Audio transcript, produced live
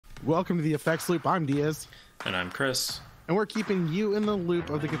Welcome to the Effects Loop. I'm Diaz. And I'm Chris. And we're keeping you in the loop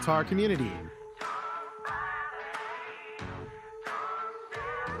of the guitar community.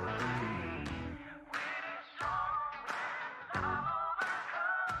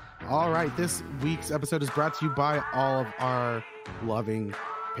 All right, this week's episode is brought to you by all of our loving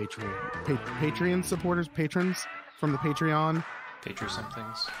Patreon supporters, patrons from the Patreon. Patreon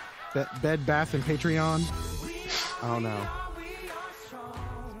somethings. Bed Bath and Patreon. Oh no.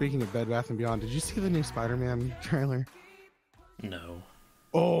 Speaking of Bed Bath and Beyond, did you see the new Spider-Man trailer? No.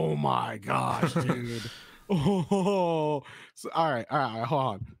 Oh my gosh, dude. All right, hold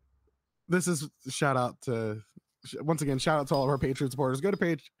on. This is shout out to all of our Patreon supporters. Go to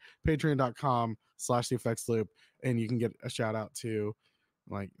patreon.com/theeffectsloop and you can get a shout out to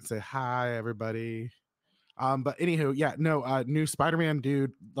like say hi everybody. But anywho, yeah, no, new Spider-Man,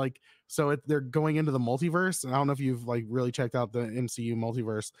 dude. Like, so they're going into the multiverse, and I don't know if you've like really checked out the MCU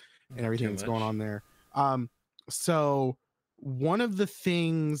multiverse and everything that's going on there. So one of the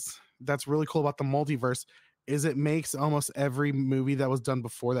things that's really cool about the multiverse is it makes almost every movie that was done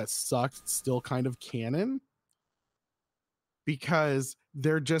before that sucked still kind of canon, because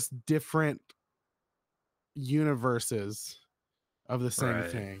they're just different universes of the same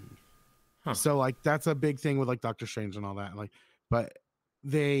thing. Huh. So like that's a big thing with like Doctor Strange and all that. Like, but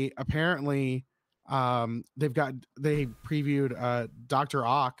they apparently they previewed Dr.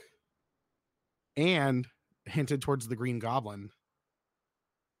 Ock and hinted towards the Green Goblin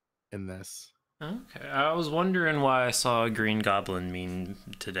in this. Okay, I was wondering why I saw a Green Goblin meme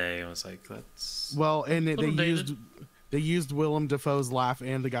today. I was like, that's well, and they used Willem Dafoe's laugh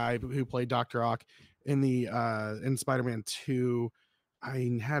and the guy who played Dr. Ock in the in Spider-Man 2.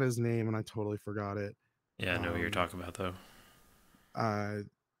 I had his name and I totally forgot it. Yeah, I know what you're talking about though. Hold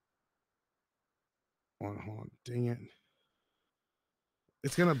on, dang it.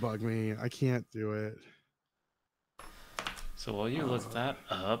 It's gonna bug me. I can't do it. So while you look that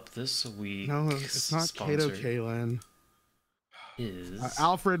up, this week, no, it's not Kato Kalin. Is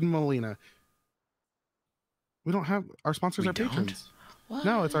Alfred Molina. We don't have our sponsors are patrons. What?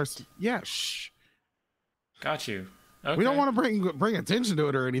 No, it's our shh. Got you. Okay. We don't want to bring attention to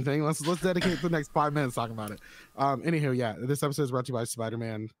it or anything. Let's dedicate the next 5 minutes talking about it. Anywho, yeah, this episode is brought to you by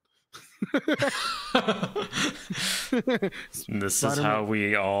Spider-Man. This is how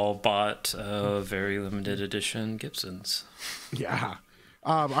we all bought very limited edition Gibsons. Yeah.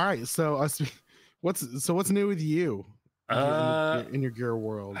 All right. So what's new with you in your gear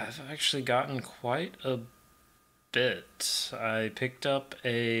world? I've actually gotten quite a bit. I picked up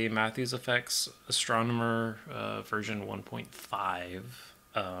a Matthews Effects Astronomer version 1.5.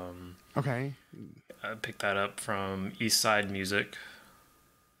 Okay. I picked that up from Eastside Music.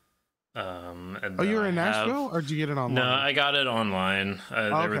 And you were in Nashville, or did you get it online? No, I got it online.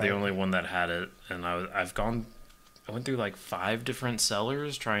 They were the only one that had it, and I went through like 5 different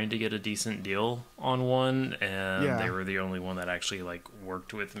sellers trying to get a decent deal on one, and they were the only one that actually like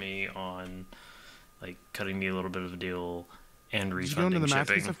worked with me on like cutting me a little bit of a deal and refunding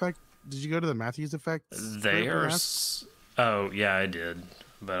shipping. Did you go to the Matthews Effect? They are. Oh yeah, I did,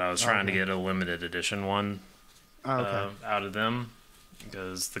 but I was trying to get a limited edition one out of them,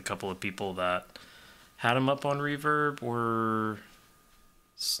 because the couple of people that had them up on Reverb were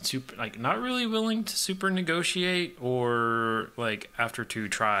not really willing to super negotiate, or like after 2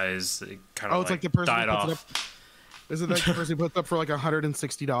 tries they kind of like the person died off. Is it like the person puts up for like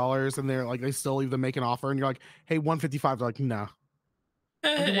 $160 and they're like they still leave them make an offer and you're like, hey, $155? They're like, no.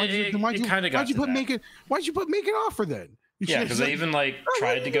 Why'd you put make an offer then? Yeah, because they even like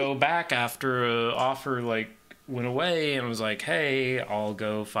tried to go back after an offer like went away, and was like, hey, I'll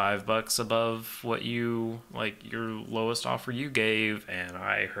go $5 above what you like your lowest offer you gave, and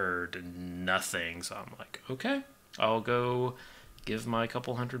I heard nothing. So I'm like, okay, I'll go give my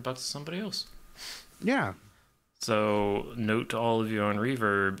couple $100 to somebody else. Yeah. So note to all of you on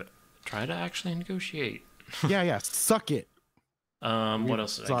Reverb, try to actually negotiate. Yeah, suck it. What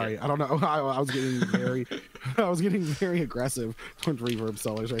else did I get? I don't know. I was getting very aggressive towards Reverb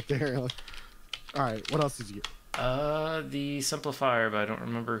sellers right there. Like, all right, what else did you get? The Simplifier, but I don't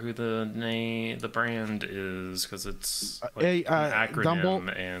remember who the brand is, because it's like an acronym.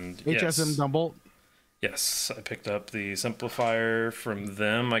 Dumbolt, and HSM Dumbolt. Yes, I picked up the Simplifier from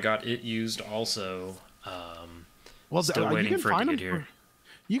them. I got it used also. Still waiting for it to get here.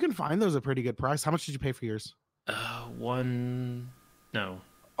 You can find those at a pretty good price. How much did you pay for yours?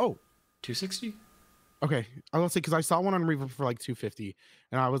 $260. Okay, I was gonna say, because I saw one on Reverb for like $250,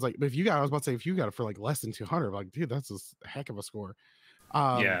 and I was like, if you got it for like less than $200, like, dude, that's a heck of a score.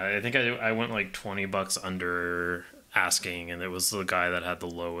 Yeah, I think I went like $20 under asking, and it was the guy that had the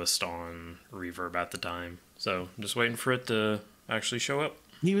lowest on reverb at the time. So I'm just waiting for it to actually show up.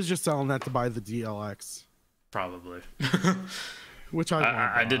 He was just selling that to buy the DLX, Probably. which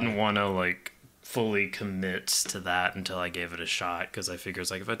I didn't want to like fully commit to that until I gave it a shot, because I figure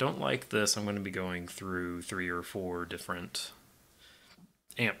it's like, if I don't like this, I'm going to be going through 3 or 4 different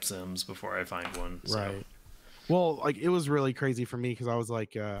amp sims before I find one. So. Right. Well, like it was really crazy for me because I was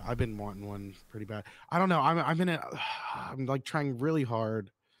like, I've been wanting one pretty bad. I don't know. I'm like trying really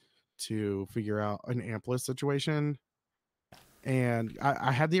hard to figure out an ampless situation, and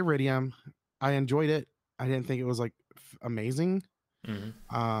I had the Iridium. I enjoyed it. I didn't think it was like amazing.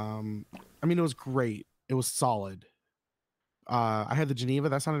 Mm-hmm. I mean, it was great. It was solid. I had the Geneva.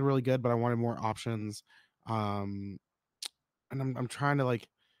 That sounded really good, but I wanted more options. And I'm trying to like.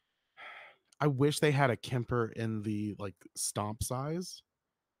 I wish they had a Kemper in the like stomp size.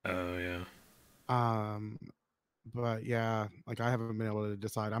 Oh yeah. But yeah, like I haven't been able to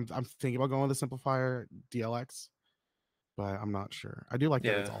decide. I'm thinking about going with the Simplifier DLX, but I'm not sure. I do like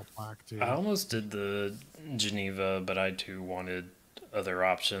that it's all black too. I almost did the Geneva, but I too wanted other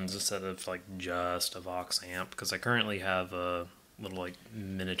options instead of like just a Vox amp, because I currently have a little like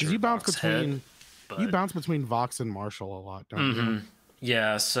miniature. You bounce Vox between head, but... you bounce between Vox and Marshall a lot, don't you?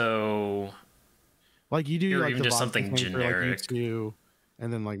 Yeah, so like you do like even just something generic, for, like, U2,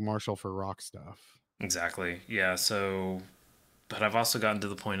 and then like Marshall for rock stuff. Exactly. Yeah. So, but I've also gotten to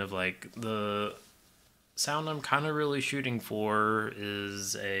the point of like the sound I'm kind of really shooting for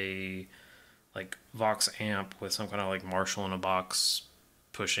is a like Vox amp with some kind of like Marshall in a box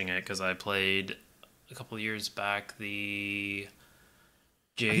pushing it, because I played a couple of years back the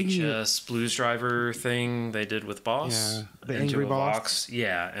JHS Blues Driver thing they did with Boss. Yeah, the Angry Boss. Vox.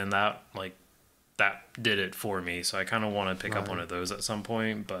 Yeah, and that like that did it for me. So I kind of want to pick up one of those at some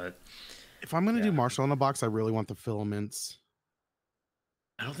point, but if I'm gonna do Marshall in a box, I really want the filaments.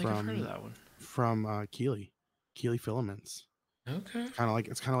 I don't think I've heard of that one. From Keeley Filaments. Okay. It's kind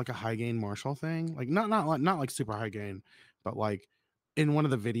of like a high gain Marshall thing. Like not like super high gain, but like in one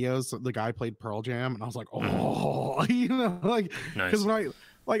of the videos, the guy played Pearl Jam, and I was like, oh, you know, like because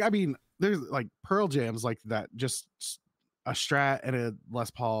when I mean, there's like Pearl Jam's like that, just a Strat and a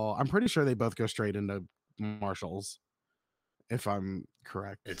Les Paul. I'm pretty sure they both go straight into Marshalls, if I'm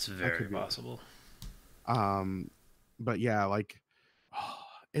correct. It's very possible. But yeah, like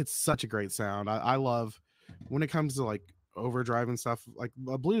it's such a great sound. I love when it comes to like overdrive and stuff. Like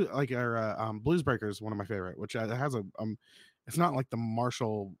Blues Breaker is one of my favorite, which has a it's not like the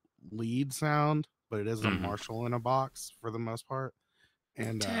Marshall lead sound, but it is a Marshall in a box for the most part.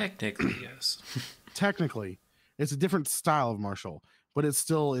 And technically, yes. Technically, it's a different style of Marshall, but it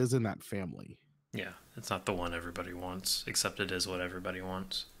still is in that family. Yeah, it's not the one everybody wants, except it is what everybody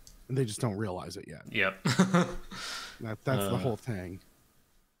wants. And they just don't realize it yet. Yep. That's the whole thing.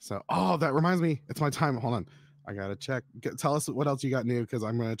 So, that reminds me. It's my time. Hold on. I got to check. Tell us what else you got new, because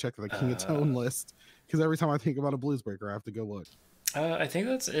I'm going to check the King of Tone list, because every time I think about a Blues Breaker, I have to go look. I think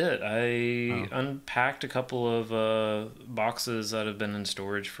that's it. I unpacked a couple of boxes that have been in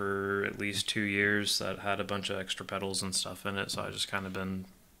storage for at least 2 years that had a bunch of extra pedals and stuff in it, so I just kind of been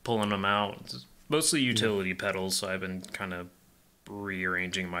pulling them out. It's mostly utility pedals, so I've been kind of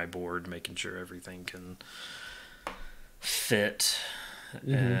rearranging my board, making sure everything can fit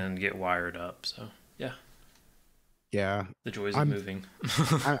and get wired up. So yeah, the joys of moving.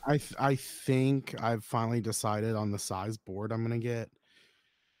 I think I've finally decided on the size board I'm gonna get.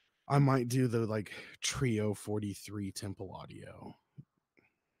 I might do the like Trio 43 Temple Audio.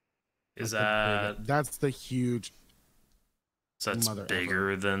 Is that's the huge? So that's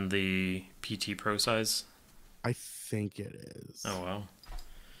bigger than the PT Pro size? I think it is. Oh wow!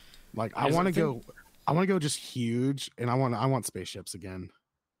 Like I want to go just huge, and I want spaceships again.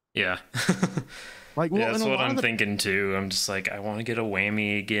 Yeah. Like, well, that's what I'm thinking too. I'm just like, I want to get a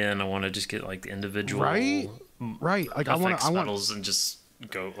whammy again. I want to just get like the individual right. Like I want pedals and just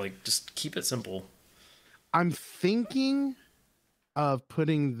go like just keep it simple. I'm thinking of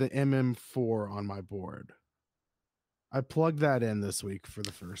putting the MM4 on my board. I plugged that in this week for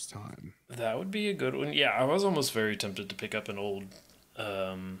the first time. That would be a good one. Yeah, I was almost very tempted to pick up an old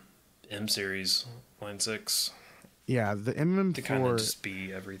M series Line 6. Yeah, the MM4 to kind of just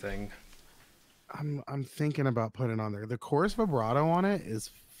be everything. I'm thinking about putting it on there. The chorus vibrato on it is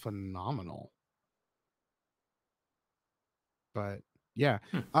phenomenal. But yeah,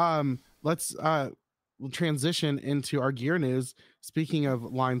 let's we'll transition into our gear news. Speaking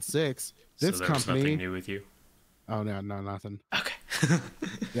of Line 6, this company. Nothing new with you? Oh no, nothing. Okay.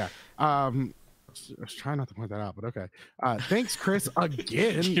 Yeah. I was trying not to point that out, but okay. Thanks, Chris,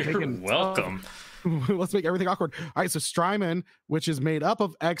 again. You're welcome. Let's make everything awkward. All right, so Strymon, which is made up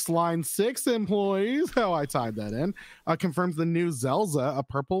of X Line 6 employees, how I tied that in, confirms the new Zelza, a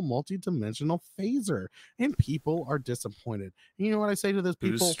purple multi-dimensional phaser, and people are disappointed. You know what I say to those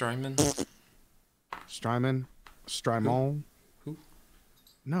people? Who's Strymon? Strymon. Who?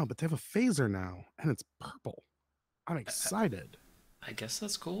 No, but they have a phaser now, and it's purple. I'm excited. I guess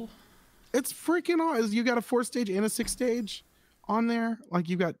that's cool. It's freaking awesome. You got a 4-stage and a 6-stage on there. Like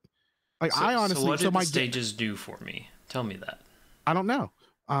you got, like I honestly. So what did the stages do for me? Tell me that. I don't know.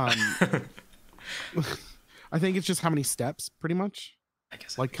 I think it's just how many steps, pretty much. I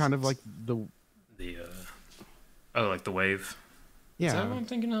guess. Like kind of like the like the wave. Yeah. Is that what I'm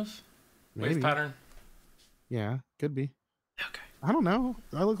thinking of? Maybe. Wave pattern. Yeah, could be. Okay. I don't know.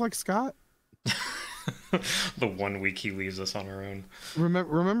 Do I look like Scott? The 1 week he leaves us on our own.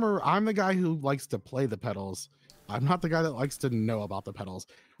 Remember, I'm the guy who likes to play the pedals. I'm not the guy that likes to know about the pedals.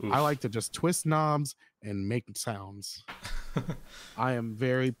 Oof. I like to just twist knobs and make sounds. I'm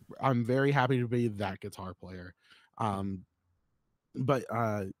very happy to be that guitar player. But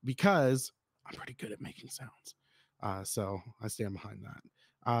because I'm pretty good at making sounds. So I stand behind that.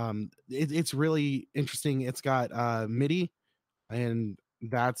 It's really interesting. It's got MIDI, and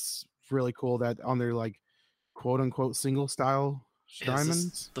that's really cool that on their like quote unquote single style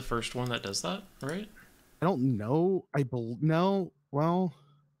Strymons. The first one that does that, right? I don't know. No. Well,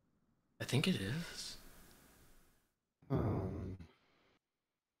 I think it is.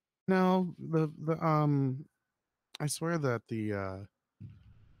 No, I swear that the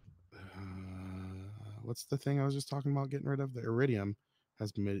what's the thing I was just talking about getting rid of? The Iridium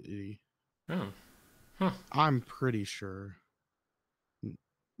has MIDI. Oh. Huh. I'm pretty sure.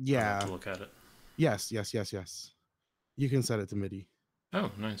 Yeah. I'll have to look at it. Yes. You can set it to MIDI.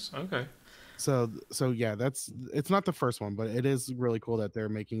 Oh, nice. Okay. So yeah, it's not the first one, but it is really cool that they're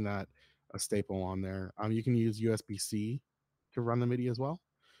making that a staple on there. You can use USB-C to run the MIDI as well.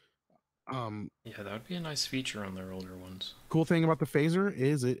 Yeah, that would be a nice feature on their older ones. Cool thing about the phaser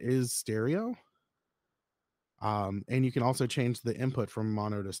is it is stereo. And you can also change the input from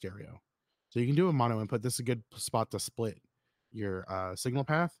mono to stereo. So you can do a mono input. This is a good spot to split your signal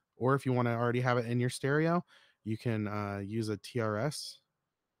path, or if you want to already have it in your stereo, you can use a TRS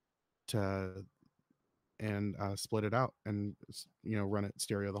and split it out and run it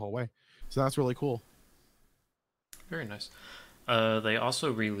stereo the whole way. So that's really cool. Very nice. They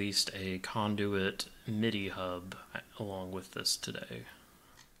also released a Conduit MIDI hub along with this today.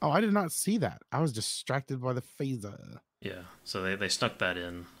 Oh, I did not see that. I was distracted by the phaser. Yeah, so they snuck that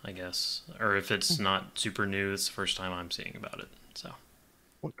in, I guess. Or if it's not super new, it's the first time I'm seeing about it. So,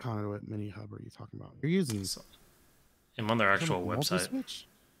 what Conduit MIDI hub are you talking about? You're using? I'm on their actual website. Multi-switch?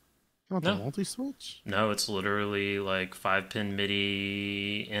 You want the multi-switch? No, it's literally like 5-pin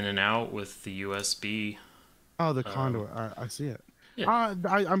MIDI in and out with the USB. Oh, the Conduit. I see it. Yeah.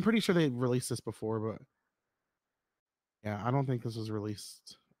 I'm pretty sure they released this before, but yeah, I don't think this was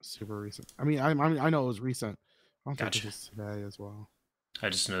released super recent. I mean, I know it was recent. I don't think it was today as well. I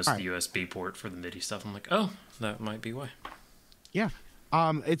just noticed the USB port for the MIDI stuff. I'm like, oh, that might be why. Yeah.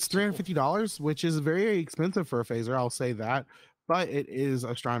 It's $350, which is very expensive for a phaser. I'll say that, but it is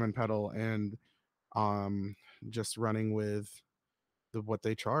a Strymon pedal, and just running with what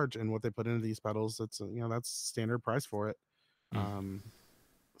they charge and what they put into these pedals, that's standard price for it.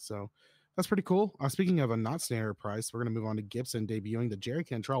 So that's pretty cool. Speaking of a not standard price, we're gonna move on to Gibson debuting the Jerry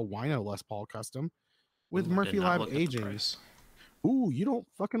Cantrell Wino Les Paul Custom with Murphy Live aging. Ooh, you don't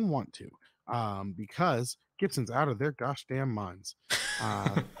fucking want to, because Gibson's out of their gosh damn minds.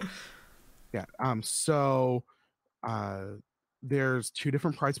 Yeah. So there's 2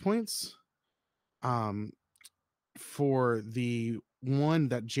 different price points. For the one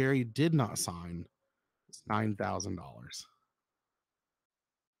that Jerry did not sign, it's $9,000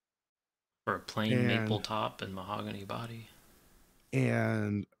 for a plain maple top and mahogany body.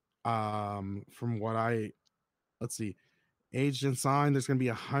 And from what let's see, aged and signed, there's gonna be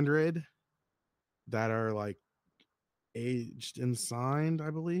 100 that are like aged and signed,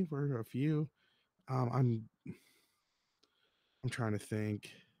 I believe, or a few. I'm trying to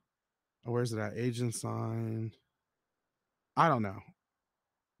think. Oh, where's it at? Aged and signed. I don't know.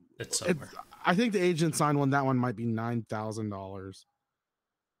 It's somewhere. I think the agent signed one. That one might be $9,000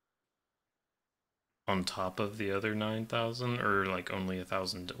 on top of the other 9,000, or like only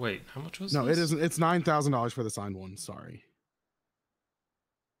 1,000. Wait, how much was? No, this? It isn't. It's $9,000 for the signed one. Sorry.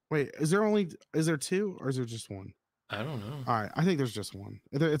 Wait, is there 2 or is there just 1? I don't know. All right, I think there's just 1.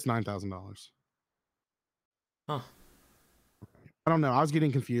 It's $9,000. Huh. I don't know. I was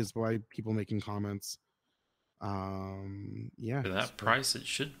getting confused by people making comments. Yeah. For that price, it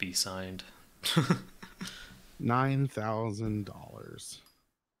should be signed. $9,000.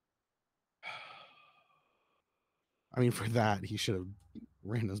 I mean, for that, he should have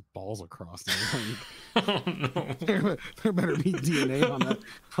ran his balls across there. Oh no! There better be DNA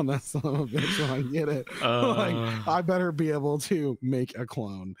on that son of a bitch when I get it. Like, I better be able to make a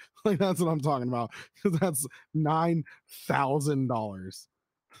clone. Like, that's what I'm talking about, because that's $9,000.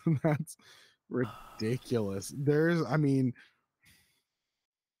 That's ridiculous. I mean,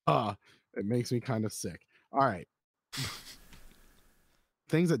 it makes me kind of sick. All right.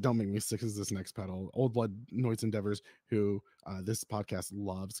 Things that don't make me sick is this next pedal. Old Blood Noise Endeavors, who this podcast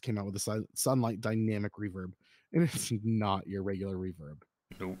loves, came out with a Sunlight Dynamic Reverb, and it's not your regular reverb.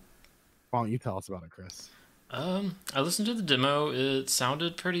 Nope. Why don't you tell us about it, Chris? I listened to the demo. It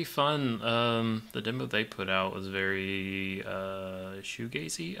sounded pretty fun. The demo they put out was very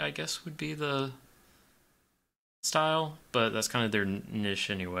shoegazy, I guess would be the style, but that's kind of their niche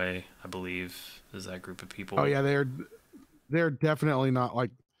anyway, I believe, is that group of people. Oh yeah, they're definitely not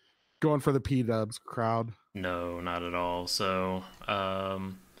like going for the P-dubs crowd. No, not at all. So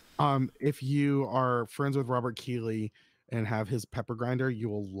if you are friends with Robert Keeley and have his pepper grinder, you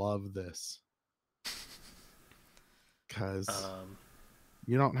will love this, because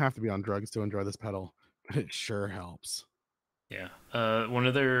you don't have to be on drugs to enjoy this pedal, but it sure helps. Yeah. One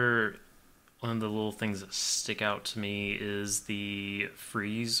of the little things that stick out to me is the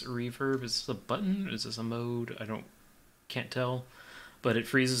freeze reverb. Is this a button? Is this a mode? Can't tell. But it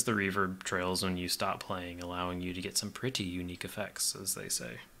freezes the reverb trails when you stop playing, allowing you to get some pretty unique effects, as they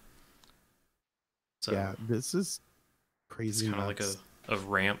say. So yeah, this is crazy. It's kind of like a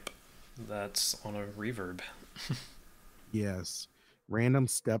ramp that's on a reverb. Yes. Random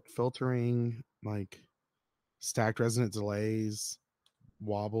step filtering, like stacked resonant delays,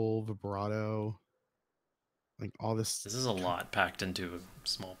 wobble, vibrato, like all this. This is a lot packed into a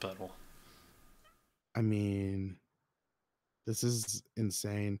small pedal. I mean, this is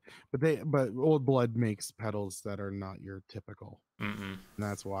insane. But Old Blood makes pedals that are not your typical. And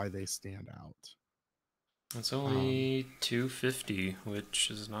that's why they stand out. It's only $250, which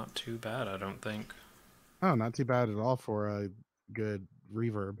is not too bad, I don't think. Oh, not too bad at all for a good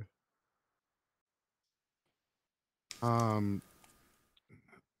reverb.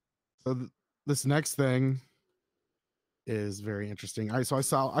 So this next thing is very interesting. I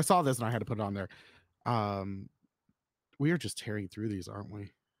saw this and I had to put it on there. We are just tearing through these, aren't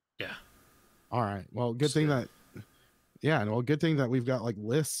we? Yeah. All right. Well, good thing that we've got like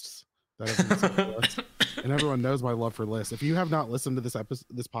lists that have been sent to us, and everyone knows my love for lists. If you have not listened to this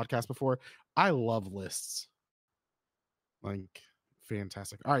podcast before, I love lists. Like,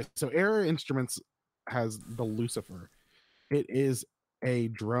 fantastic. All right. So Error Instruments has the Lucifer. It is a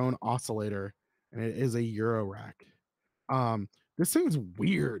drone oscillator, and it is a Eurorack. This thing's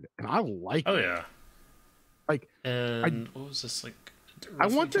weird, and I like it. Oh yeah. Like, what was this like? I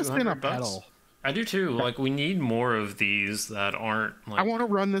want this in a pedal. I do too. Like, we need more of these that aren't like. I want to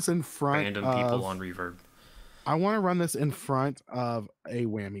run this in front random people on reverb. I want to run this in front of a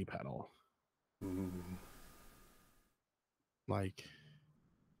whammy pedal. Ooh. Like,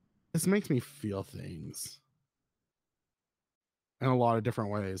 this makes me feel things in a lot of different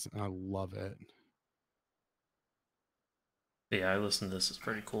ways, and I love it. Yeah, I listen to this. It's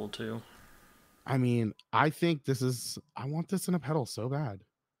pretty cool too. I mean, I want this in a pedal so bad.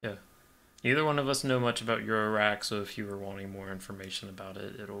 Yeah. Neither one of us know much about Eurorack, so if you were wanting more information about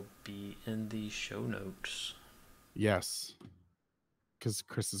it, it'll be in the show notes. Yes. Because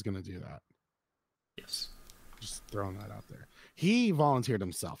Chris is going to do that. Yes. Just throwing that out there. He volunteered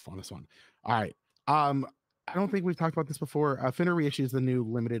himself on this one. All right. I don't think we've talked about this before. Fender reissues the new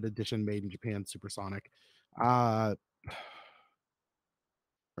limited edition made in Japan Supersonic. They're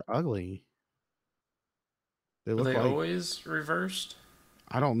ugly. They look always reversed?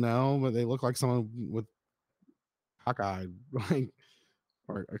 I don't know, but they look like someone with cockeyed, like,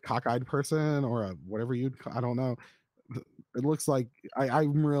 or a cockeyed person, or a whatever I don't know. It looks like I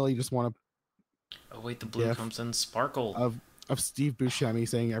really just want to. Oh wait, the blue comes in sparkle of Steve Buscemi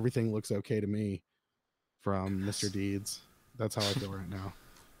saying everything looks okay to me from Mr. Deeds. That's how I feel right now.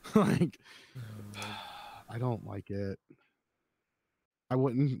 Like, I don't like it. I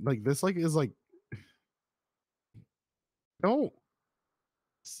wouldn't like this. Like, is like, no.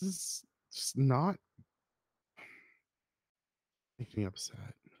 This is just not making me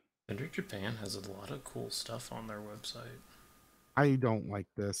upset. Fender Japan has a lot of cool stuff on their website. I don't like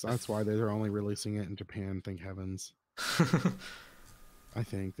this. That's why they're only releasing it in Japan. Thank heavens. I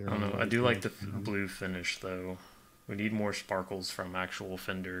think they're. I don't know. I do like the blue finish though. We need more sparkles from actual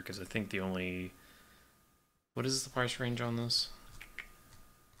Fender because I think the only. What is the price range on this?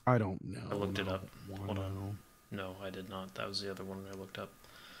 I don't know. I looked it No, up. Hold on. know. No, I did not. That was the other one I looked up.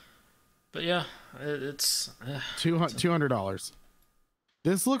 But yeah, it's $200.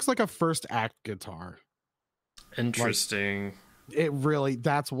 This looks like a first act guitar. interesting. Like, it really,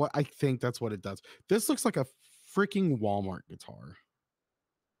 that's what I think that's what it does. This looks like a freaking Walmart guitar.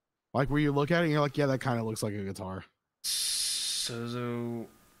 Like where you look at it and you're like, yeah, that kind of looks like a guitar. So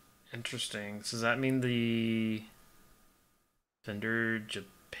interesting. So does that mean the Fender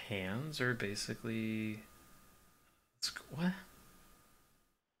Japans are basically what?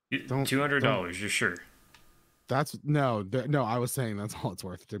 $200, you're sure? That's no. I was saying that's all it's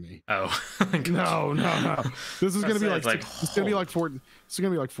worth to me. Oh, no. This is gonna be like, it's gonna be like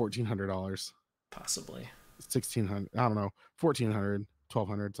 $1,400. Possibly 1,600. I don't know. 1,400,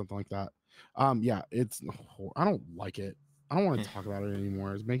 1,200, something like that. Yeah, it's. I don't like it. I don't want to talk about it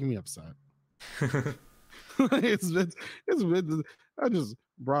anymore. It's making me upset. it's been. I just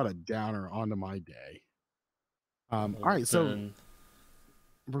brought a downer onto my day. All right, so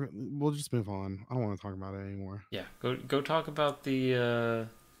we'll just move on. I don't want to talk about it anymore. Yeah, go talk about the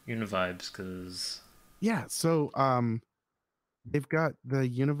Univibes because yeah. So they've got the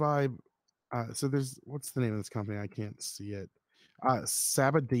Univibe. So there's what's the name of this company? I can't see it.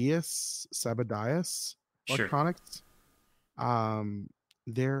 Sabadius Electronics. Sure.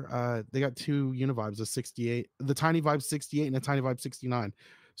 They got two Univibes, a 68, the Tiny Vibe 68 and a Tiny Vibe 69.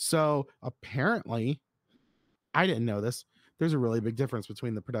 So apparently, I didn't know this. There's a really big difference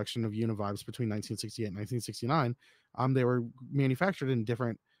between the production of Univibes between 1968 and 1969. They were manufactured in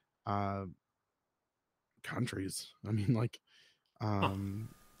different countries. I mean, like,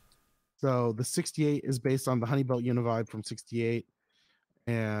 so the 68 is based on the Honeybelt Univibe from 68.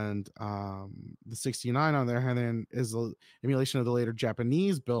 And the 69 on the other hand is an emulation of the later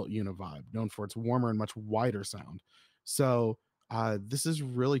Japanese built Univibe, known for its warmer and much wider sound. So this is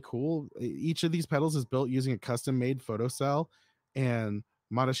really cool. Each of these pedals is built using a custom made photocell and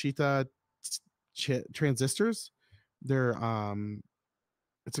Matsushita transistors. They're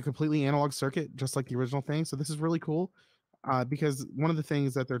it's a completely analog circuit, just like the original thing. So this is really cool because one of the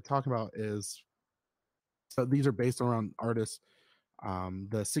things that they're talking about is, so these are based around artists.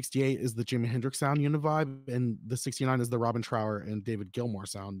 The 68 is the Jimi Hendrix sound Univibe, and the 69 is the Robin Trower and David Gilmour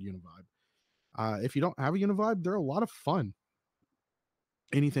sound Univibe. If you don't have a Univibe, they're a lot of fun.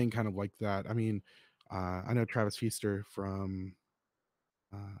 Anything kind of like that. I mean, I know Travis Feaster from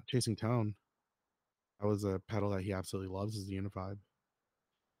Chasing Tone. That was a pedal that he absolutely loves, is the Univibe.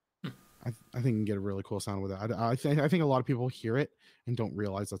 I think you can get a really cool sound with it. I think a lot of people hear it and don't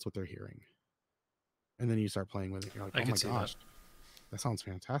realize that's what they're hearing, and then you start playing with it. You're like, oh my gosh. That sounds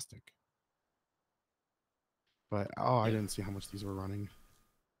fantastic. But I didn't see how much these were running.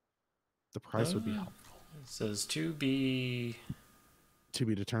 The price would be helpful. It says to be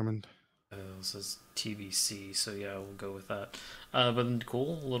determined. It says TBC, so yeah, we'll go with that. But the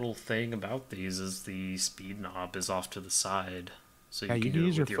cool little thing about these is the speed knob is off to the side, so you can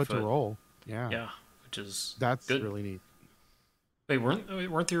use your foot to roll. Yeah, which is good. Really neat. Wait,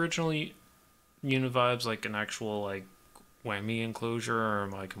 weren't the original Univibes like an actual like whammy enclosure, or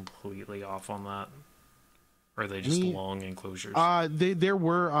am I completely off on that? Or are they just long enclosures? There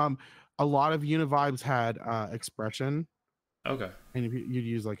were a lot of Univibes had expression. Okay. And if you'd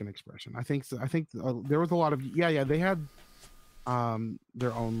use like an expression, I think there was a lot of they had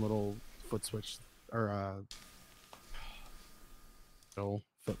their own little foot switch or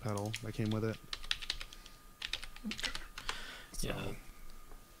foot pedal that came with it. So. Yeah,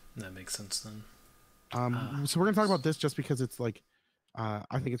 that makes sense then. So we're gonna talk about this just because it's like I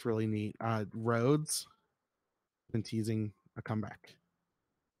think it's really neat. Rhodes been teasing a comeback,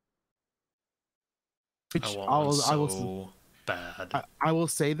 which I will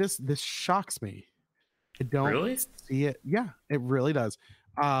say this shocks me. I don't really see it. Yeah, it really does.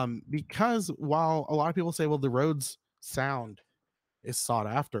 Because while a lot of people say, well, the Rhodes sound is sought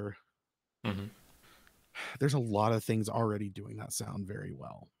after, there's a lot of things already doing that sound very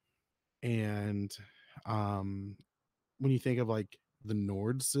well. And when you think of like the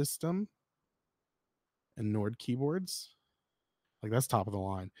Nord system and Nord keyboards, like that's top of the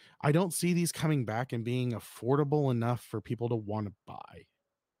line. I don't see these coming back and being affordable enough for people to want to buy.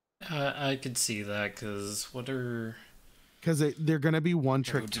 I could see that because they're going to be one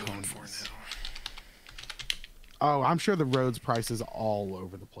trick tone for now. Oh, I'm sure the Rhodes price is all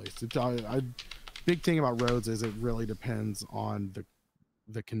over the place. Big thing about Rhodes is it really depends on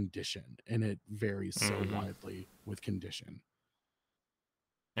the condition, and it varies so widely with condition.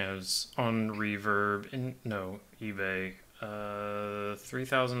 Yeah, it was on Reverb and no eBay.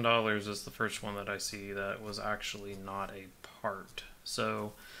 $3,000 is the first one that I see that was actually not a part.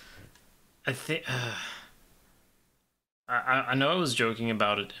 So I think I know I was joking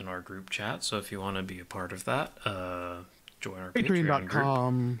about it in our group chat. So if you want to be a part of that, join our Patreon group.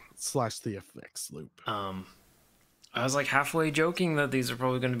 Patreon.com/TheFixLoop. I was like halfway joking that these are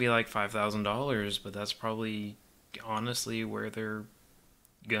probably going to be like $5,000, but that's probably honestly where they're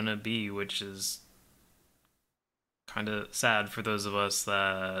gonna be, which is kind of sad for those of us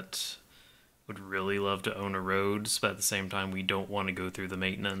that would really love to own a Rhodes, but at the same time we don't want to go through the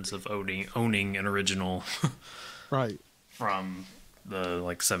maintenance of owning an original Right. from the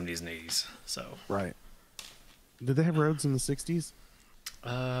like 70s and 80s. So right. Did they have Rhodes in the 60s?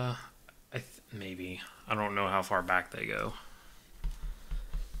 Maybe. I don't know how far back they go.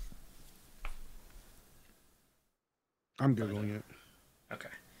 I'm googling it. Okay.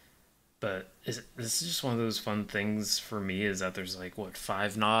 But this is just one of those fun things for me, is that there's like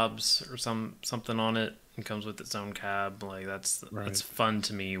 5 knobs or something on it, and comes with its own cab. Like that's fun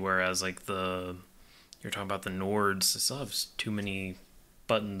to me. Whereas like you're talking about the Nords, it still has too many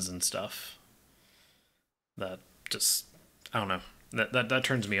buttons and stuff. That just, I don't know. That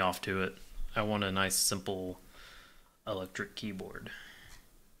turns me off to it. I want a nice simple electric keyboard.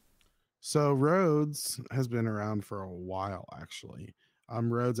 So Rhodes has been around for a while, actually.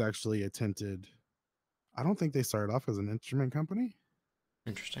 Rhodes actually attempted. I don't think they started off as an instrument company.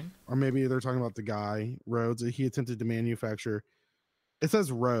 Interesting. Or maybe they're talking about the guy Rhodes. He attempted to manufacture. It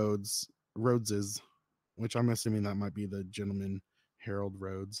says Rhodeses, which I'm assuming that might be the gentleman Harold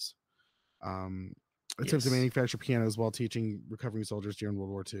Rhodes. Attempted to manufacture pianos while teaching recovering soldiers during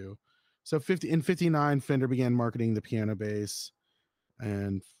World War II. So in 59, Fender began marketing the piano bass,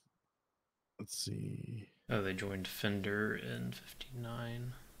 and let's see. Oh, they joined Fender in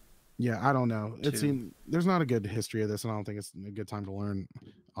 59. Yeah, I don't know. There's not a good history of this, and I don't think it's a good time to learn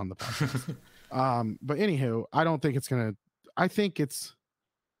on the podcast. But anywho, I don't think it's gonna. I think it's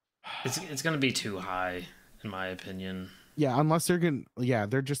gonna be too high, in my opinion. Yeah, unless they're gonna. Yeah,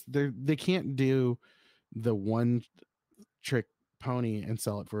 they can't do the one trick pony and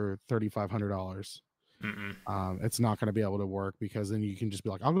sell it for $3,500. It's not going to be able to work, because then you can just be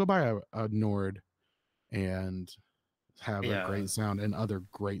like, I'll go buy a Nord and have a great sound and other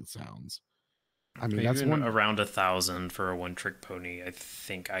great sounds. I mean, that's around $1,000 for a one trick pony. I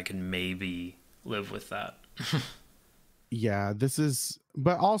think I can maybe live with that. Yeah,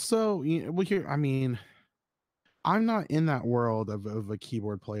 but also, I mean, I'm not in that world of a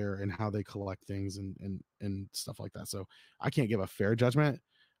keyboard player and how they collect things and stuff like that. So I can't give a fair judgment.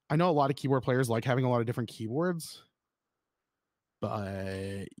 I know a lot of keyboard players like having a lot of different keyboards,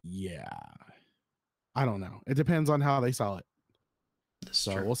 but yeah, I don't know. It depends on how they sell it.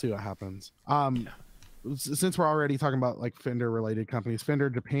 So we'll see what happens. Since we're already talking about like Fender related companies, Fender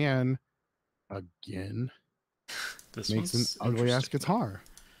Japan again makes an ugly ass guitar.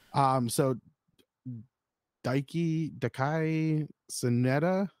 So Dakai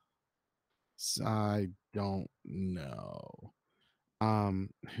Sonetta, I don't know.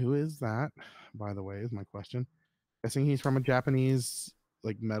 Who is that, by the way, is my question. Guessing he's from a Japanese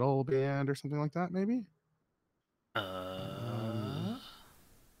like metal band or something like that, maybe. I'm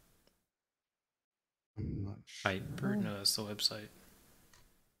not sure. Hyper? No, that's the website.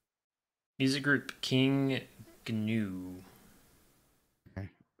 Music group King Gnu. Okay.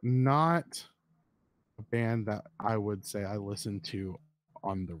 Not a band that I would say I listen to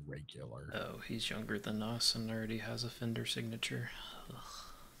on the regular. Oh, he's younger than us and already has a Fender signature. Ugh.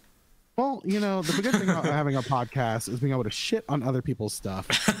 Well, the good thing about having a podcast is being able to shit on other people's stuff.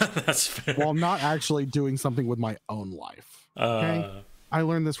 That's fair. While not actually doing something with my own life. Okay? I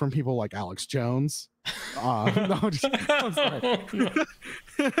learned this from people like Alex Jones. No, I'm sorry.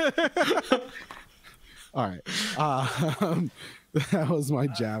 All right. That was my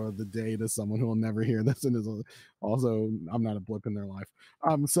jab of the day to someone who will never hear this, and is also, I'm not a blip in their life.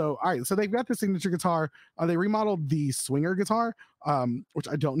 So all right, so they've got the signature guitar. They remodeled the Swinger guitar, which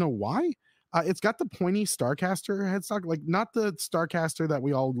I don't know why. It's got the pointy Starcaster headstock, like not the Starcaster that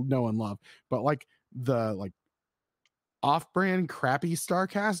we all know and love, but like the off-brand crappy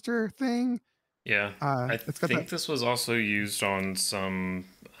Starcaster thing. Yeah, I think this was also used on some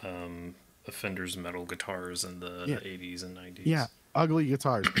Fender's metal guitars in the 80s and 90s. Yeah, ugly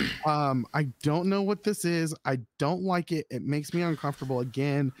guitars. I don't know what this is. I don't like it. It makes me uncomfortable.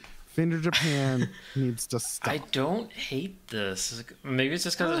 Again, Fender Japan needs to stop. I don't hate this. Maybe it's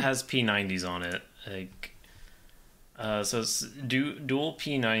just because it has P90s on it. Like, so it's dual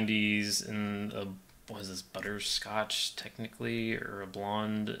P90s and was this butterscotch technically, or a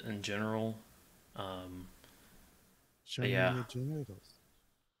blonde in general. Um, Show but me yeah. your genitals.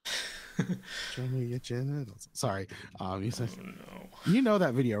 Show me your genitals. Sorry. You said Oh no. you know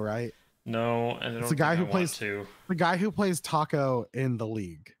that video, right? No, and I It's don't the guy think I who want plays to. the guy who plays Taco in the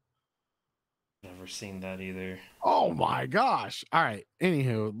league. Never seen that either. Oh my gosh. All right.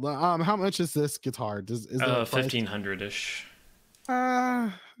 Anywho, how much is this guitar? Is there a price? 1500 ish.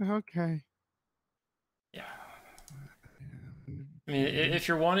 Okay. Yeah. I mean, if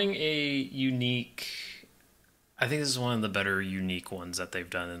you're wanting a unique, I think this is one of the better unique ones that they've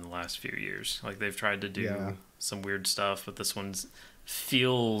done in the last few years. Like they've tried to do some weird stuff, but this one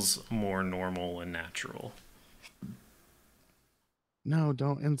feels more normal and natural. No,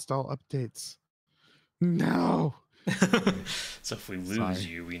 don't install updates. No. So if we lose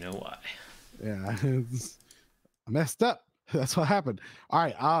you, we know why. Yeah, I messed up. That's what happened. All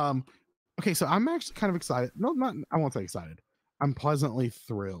right. Okay, so I'm actually kind of excited. No, not I won't say excited. I'm pleasantly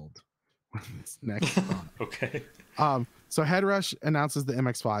thrilled with this next product. Okay. So Headrush announces the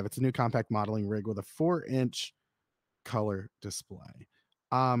MX5. It's a new compact modeling rig with a 4-inch color display.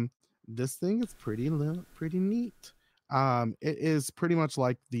 This thing is pretty neat. It is pretty much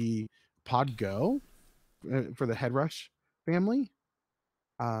like the Pod Go for the Headrush family.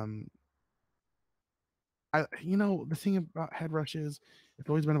 The thing about Headrush is it's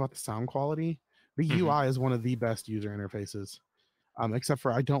always been about the sound quality. The UI is one of the best user interfaces. Except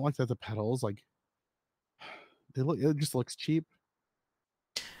for I don't like that the pedals it just looks cheap.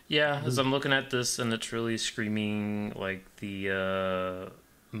 Yeah, as I'm looking at this, and it's really screaming like the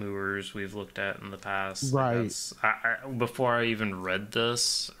Moors we've looked at in the past. Right. Before I even read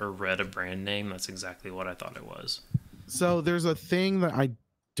this or read a brand name, that's exactly what I thought it was. So there's a thing that I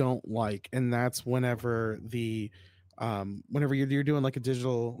don't like, and that's whenever whenever you're doing like a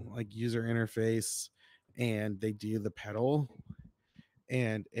digital like user interface and they do the pedal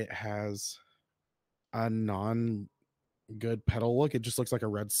and it has a non good pedal look, it just looks like a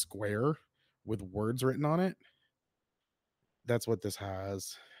red square with words written on it. That's what this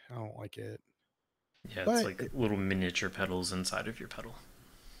has. I don't like it. Yeah, it's like little miniature pedals inside of your pedal.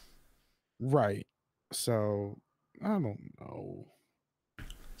 Right. So I don't know.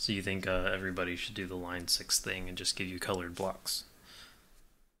 So you think everybody should do the Line 6 thing and just give you colored blocks?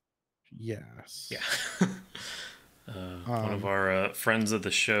 Yes. Yeah. One of our friends of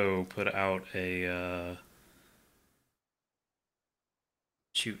the show put out a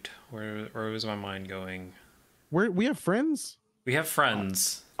shoot. Where was my mind going? We have friends. We have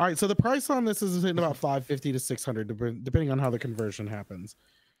friends. All right, so the price on this is hitting about $550 to $600, depending on how the conversion happens.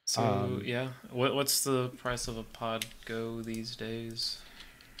 So yeah, what's the price of a Pod Go these days?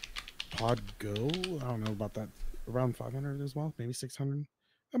 Pod Go? I don't know about that. Around 500 as well, maybe 600.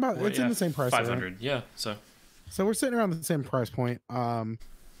 It's yeah, in the same price. 500. Right? Yeah. So we're sitting around the same price point. I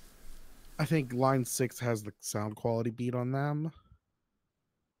think Line 6 has the sound quality beat on them.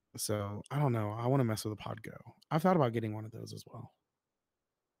 So I don't know. I want to mess with a Pod Go. I've thought about getting one of those as well,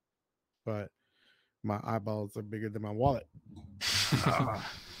 but my eyeballs are bigger than my wallet. I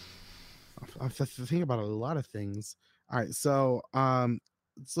have to think about a lot of things. All right, so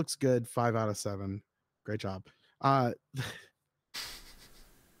this looks good. 5 out of 7. Great job.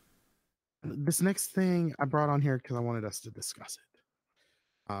 This next thing I brought on here because I wanted us to discuss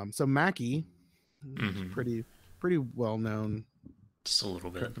it. So Mackie, pretty well known. Just a little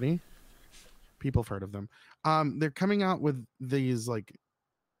bit. Company. People have heard of them. They're coming out with these like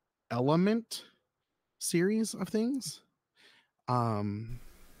Element series of things.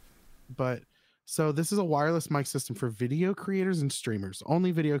 But so this is a wireless mic system for video creators and streamers.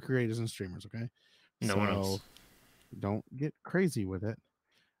 Only video creators and streamers, okay? No one else. Don't get crazy with it.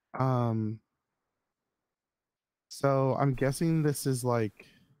 So I'm guessing this is like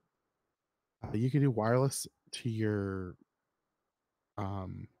you can do wireless to your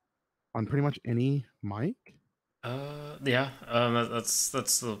on pretty much any mic. Yeah. That's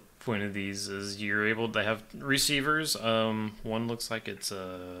the point of these is you're able to have receivers. One looks like it's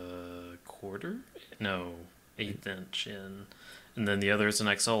a 1/4 inch in, and then the other is an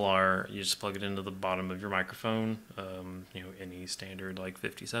XLR. You just plug it into the bottom of your microphone. Any standard like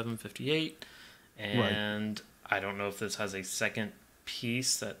 57, 58, and I don't know if this has a second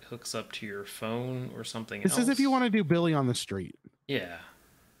piece that hooks up to your phone or something else. This is if you want to do Billy on the street. Yeah.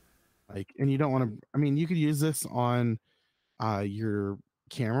 And you don't want to, you could use this on your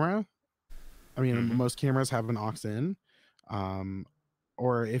camera. Most cameras have an aux in,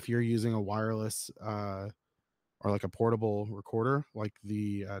 or if you're using a wireless or like a portable recorder, like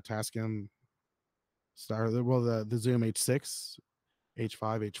the Tascam the Zoom H6,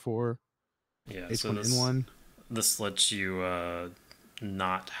 H5, H4, Yeah, so H1N1. this lets you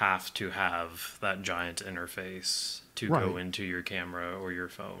not have to have that giant interface to go Right. into your camera or your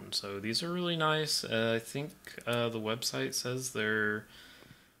phone. So these are really nice. I think the website says they're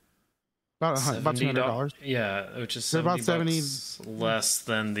About $70. $200. Yeah, which is They're about 70 70. bucks less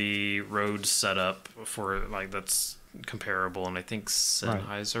than the Rode setup for like that's comparable. And I think Right.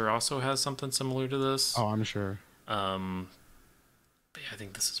 Sennheiser also has something similar to this. Oh, I'm sure. But yeah, I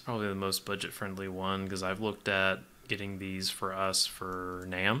think this is probably the most budget friendly one because I've looked at getting these for us for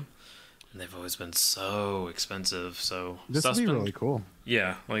NAM, and they've always been so expensive. So This would be really cool.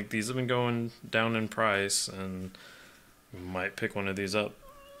 Yeah, like these have been going down in price, and we might pick one of these up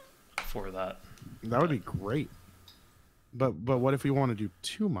for that. That would be great. But what if we want to do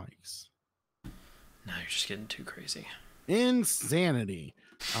 2 mics? Now you're just getting too crazy. Insanity.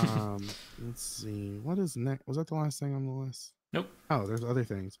 Let's see. What is next? Was that the last thing on the list? Nope. Oh, there's other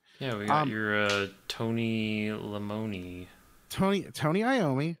things. Yeah, we got your Tony Lamoni. Tony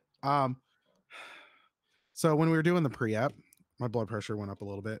Iommi. So when we were doing the pre-app, my blood pressure went up a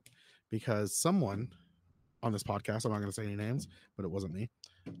little bit because someone on this podcast, I'm not going to say any names, but it wasn't me.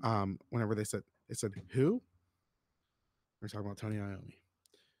 Whenever they said who? We're talking about Tony Iommi.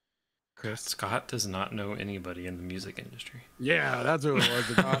 Chris Scott does not know anybody in the music industry. Yeah, that's who it was.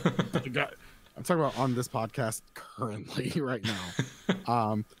 The guy I'm talking about on this podcast currently right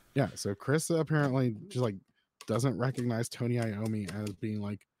now. Yeah, so Chris apparently just like doesn't recognize Tony Iommi as being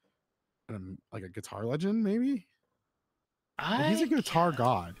like a guitar legend, maybe. He's a guitar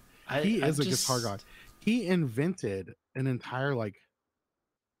god. He is a guitar god. He invented an entire like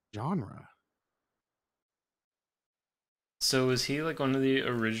genre. So is he like one of the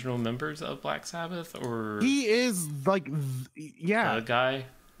original members of Black Sabbath, or he is like yeah, the guy?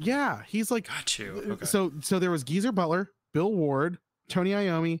 Yeah, he's like Got you. Okay. So there was Geezer Butler, Bill Ward, Tony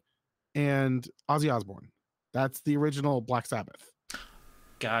Iommi, and Ozzy Osbourne. That's the original Black Sabbath.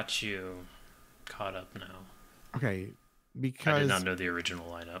 Got you. Caught up now. Okay, because I did not know the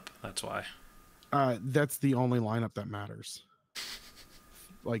original lineup. That's why. That's the only lineup that matters.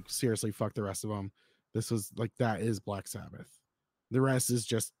 Like seriously, fuck the rest of them. This was like that is Black Sabbath. The rest is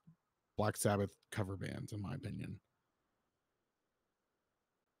just Black Sabbath cover bands, in my opinion.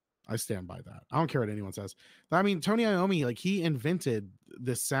 I stand by that. I don't care what anyone says. I mean, Tony Iommi, like he invented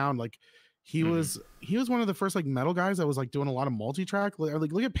this sound. Like he was one of the first like metal guys that was like doing a lot of multi-track.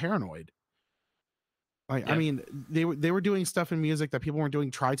 Like look at Paranoid. Like I mean, they were doing stuff in music that people weren't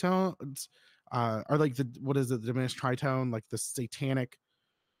doing. Tritones, or like what is it? The diminished tritone, like the satanic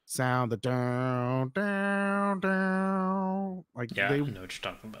sound, the down, down, down. Like I know what you're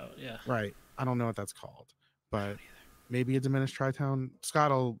talking about. Yeah. Right. I don't know what that's called, but maybe a diminished tritone.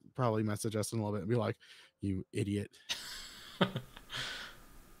 Scott will probably message us in a little bit and be like, "You idiot."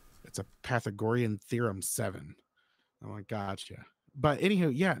 It's a Pythagorean theorem 7. I'm like, gotcha. But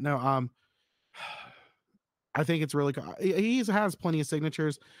anywho, yeah, no, I think it's really cool. He has plenty of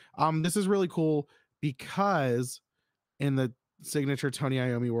signatures. This is really cool because in the signature Tony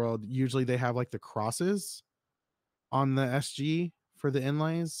Iommi world, usually they have like the crosses on the SG for the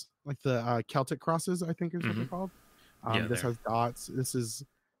inlays, like the Celtic crosses, I think is what they're called. This has dots. This is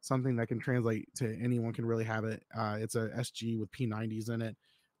something that can translate to anyone can really have it. It's a SG with P90s in it,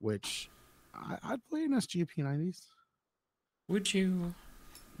 which I'd play an SG of P90s. Would you?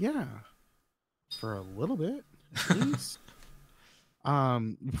 Yeah, for a little bit at least.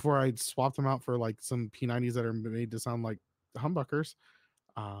 Before I swap them out for like some P90s that are made to sound like humbuckers,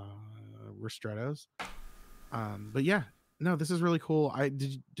 Ristrettos. But yeah, no, this is really cool.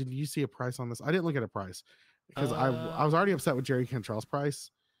 Did you see a price on this? I didn't look at a price because I was already upset with Jerry Cantrell's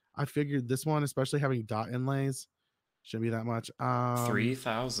price. I figured this one, especially having dot inlays, shouldn't be that much.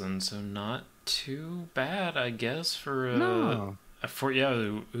 3,000, so not too bad, I guess, for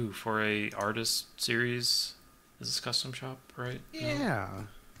for a artist series. Is this custom shop, right? Yeah.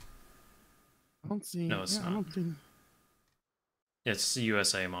 I don't see. No, it's not. I don't see. It's the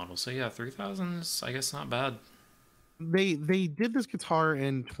USA model, so yeah, 3,000 is, I guess, not bad. They did this guitar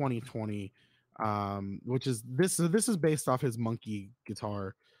in 2020, which is this is based off his Monkey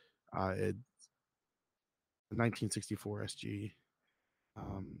guitar. It's 1964 SG.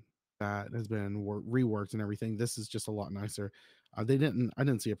 That has been reworked and everything. This is just a lot nicer. I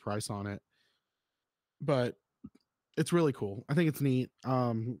didn't see a price on it, but it's really cool. I think it's neat.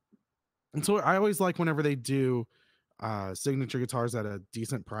 And so I always like whenever they do signature guitars at a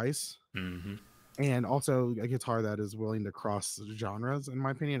decent price. And also a guitar that is willing to cross genres. In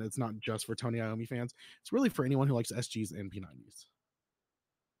my opinion, it's not just for Tony Iommi fans. It's really for anyone who likes SGs and P90s.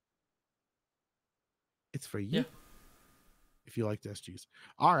 It's for you. if you like SGs.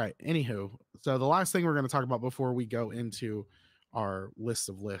 All right. Anywho, so the last thing we're going to talk about before we go into our list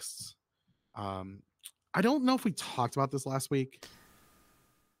of lists. I don't know if we talked about this last week.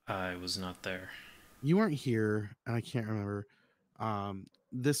 I was not there. You weren't here, and I can't remember.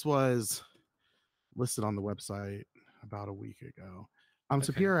 This was listed on the website about a week ago. So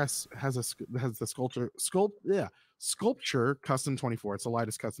Okay. PRS has the sculpture custom 24. It's the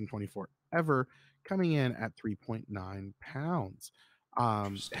lightest custom 24 ever, coming in at 3.9 pounds.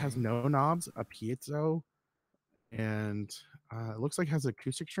 It has no knobs, a piezo, and it looks like it has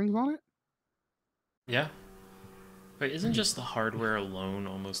acoustic strings on it. Yeah. Wait, isn't just the hardware alone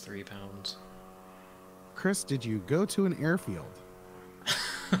almost 3 pounds? Chris, did you go to an airfield?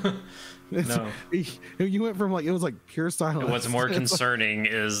 No. You went from it was like pure silence. What's more concerning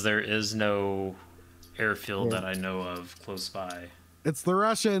is there is no airfield that I know of close by. It's the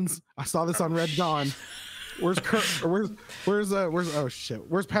Russians. I saw this on Red Dawn. Where's Kurt? Where's oh shit?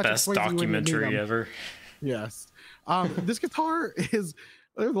 Where's Patrick Best Swayze documentary ever. Yes. This guitar is.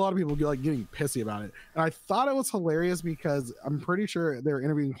 There's a lot of people getting pissy about it, and I thought it was hilarious because I'm pretty sure they're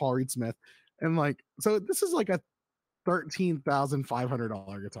interviewing Paul Reed Smith, and so this is like a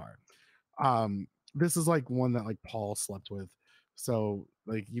 $13,500 guitar. This is like one that Paul slept with, so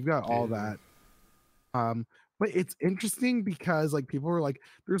you've got all that. But it's interesting because people were like,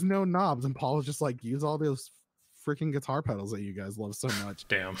 "There's no knobs," and Paul was just like, "Use all those freaking guitar pedals that you guys love so much."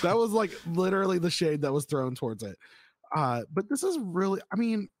 Damn. That was literally the shade that was thrown towards it. But this is really, I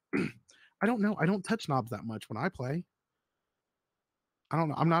mean, I don't know. I don't touch knobs that much when I play. I don't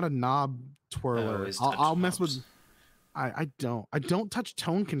know. I'm not a knob twirler. I'll mess with. I don't touch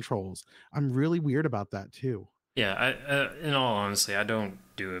tone controls. I'm really weird about that too. Yeah, in all honesty, I don't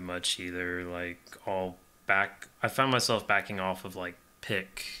do it much either. I found myself backing off of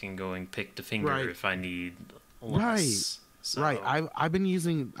pick and going pick to finger if I need less. Right. So. Right. I've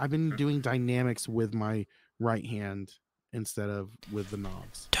been doing dynamics with my right hand instead of with the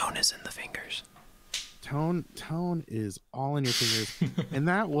knobs. Tone is in the fingers. Tone is all in your fingers. And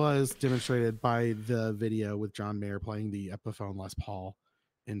that was demonstrated by the video with John Mayer playing the Epiphone Les Paul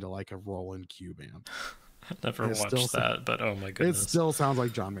into a Roland Q band. I never watched that, but oh my goodness. It still sounds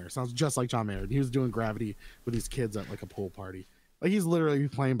like John Mayer. Sounds just like John Mayer. He was doing Gravity with these kids at a pool party. He's literally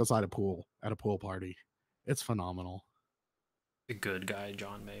playing beside a pool at a pool party. It's phenomenal. A good guy,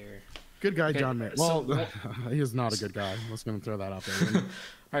 John Mayer. Good guy, John Mayer. Well, he is not a good guy. I'm just going to throw that out there.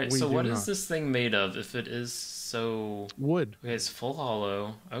 All right, so what is this thing made of? If it is so... Wood. Okay, it's full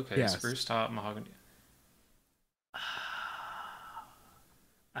hollow. Okay, yes. Spruce top, mahogany.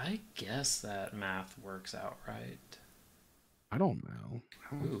 I guess that math works out right. I don't know.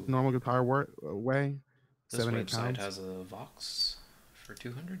 Normal guitar weigh? This website has a Vox for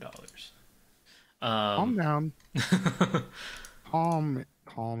 $200. Calm down. Calm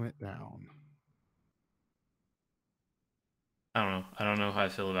it down. I don't know how I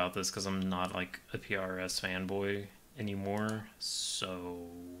feel about this because I'm not a PRS fanboy anymore. So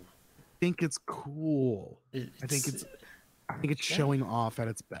I think it's cool. I think it's showing off at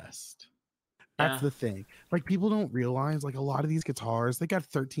its best. That's the thing. People don't realize a lot of these guitars, they got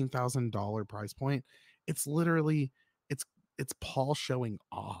 $13,000 price point. It's literally it's Paul showing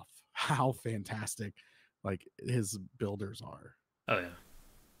off how fantastic his builders are. Oh yeah.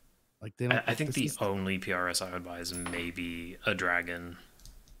 They don't, I think the only PRS I would buy is maybe a Dragon.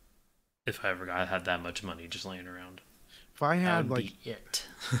 If I ever had that much money just laying around. If I had that would be it.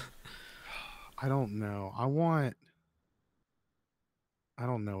 I don't know. I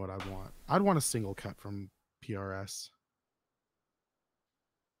don't know what I'd want. I'd want a single cut from PRS.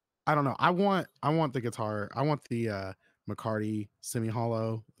 I don't know. I want the guitar. I want the McCarty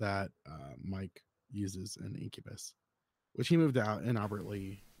semi-hollow that Mike uses in Incubus, which he moved out in Albert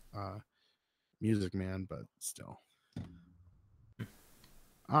Lee Music Man, but still.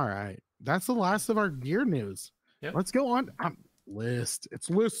 All right. That's the last of our gear news. Yep. Let's go on. List. It's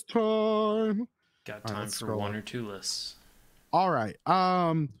list time. Got time for one or two lists. All right.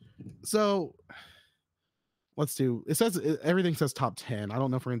 So let's do, everything says top 10. I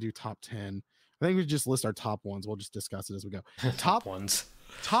don't know if we're gonna do top 10. I think we just list our top ones. We'll just discuss it as we go. Top ones.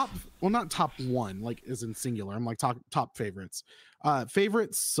 Well, not top one, is in singular. I'm top favorites.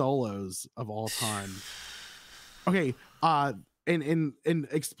 Favorite solos of all time. Okay. And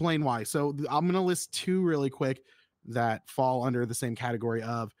explain why. So I'm gonna list two really quick that fall under the same category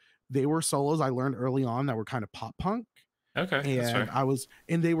of they were solos I learned early on that were kind of pop punk. Okay.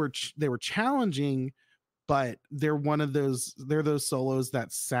 And they were challenging, but they're those solos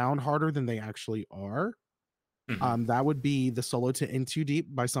that sound harder than they actually are. Mm-hmm. That would be the solo to In Too Deep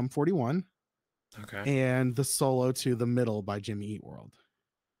by Sum 41. Okay. and the solo to The Middle by Jimmy Eat World.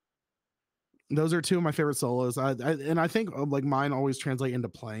 Those are two of my favorite solos. And I think like mine always translate into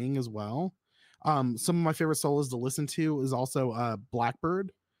playing as well. Some of my favorite solos to listen to is also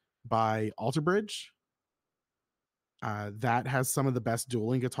Blackbird by Alter Bridge. That has some of the best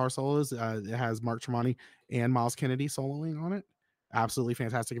dueling guitar solos. It has Mark Tremonti and Miles Kennedy soloing on it. Absolutely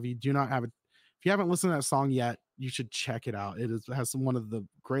fantastic. If you haven't listened to that song yet, you should check it out. It has one of the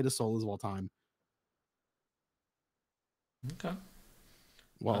greatest solos of all time. Okay.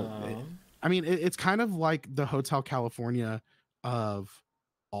 Well, it's kind of like the Hotel California of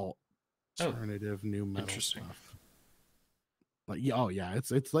alternative new metal stuff. Like, oh yeah,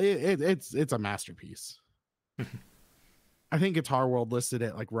 it's a masterpiece. I think Guitar World listed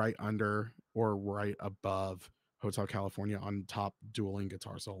it like right under or right above Hotel California on top dueling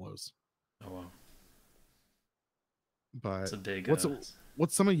guitar solos. Oh wow. But it's a big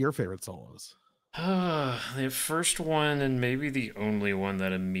what's some of your favorite solos? The first one, and maybe the only one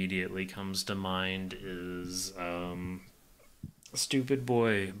that immediately comes to mind, is Stupid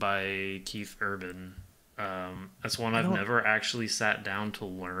Boy by Keith Urban. That's one I've never actually sat down to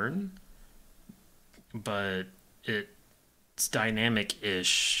learn, but it's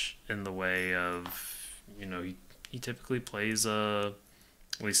dynamic-ish in the way of, he typically plays at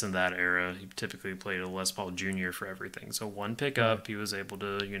least in that era, he typically played a Les Paul Jr. for everything. So one pickup, he was able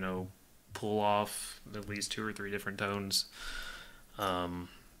to, pull off at least 2 or 3 different tones.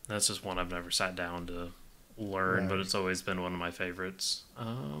 That's just one I've never sat down to learn, but it's always been one of my favorites. I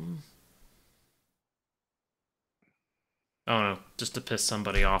don't know, just to piss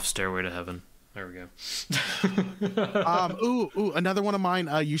somebody off, Stairway to Heaven. There we go. Another one of mine,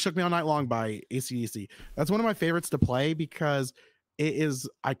 You Shook Me All Night Long by AC/DC. That's one of my favorites to play because it is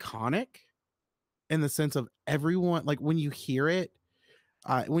iconic in the sense of everyone, like when you hear it,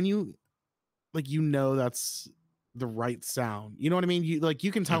 that's the right sound. You know what I mean?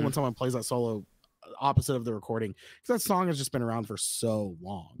 You can tell when someone plays that solo opposite of the recording, because that song has just been around for so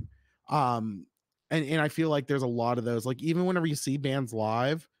long. And I feel like there's a lot of those, like even whenever you see bands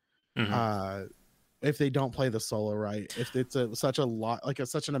live, if they don't play the solo right, if it's such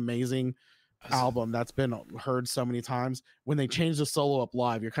an amazing album that's been heard so many times, when they change the solo up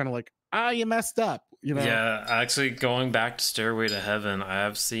live, you're kind of like, you messed up, Yeah, actually, going back to Stairway to Heaven, I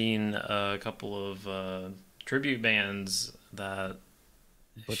have seen a couple of tribute bands that,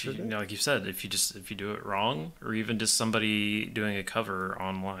 like you said, if you do it wrong, or even just somebody doing a cover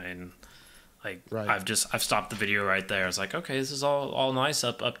online, like I've stopped the video right there. It's like, okay, this is all nice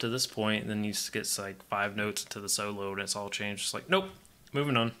up to this point, and then you get like 5 notes into the solo and it's all changed. It's like, nope,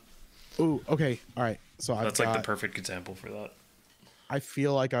 moving on. Ooh, okay, all right. So that's like the perfect example for that. I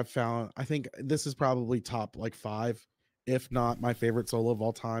feel like I think this is probably top like 5, if not my favorite solo of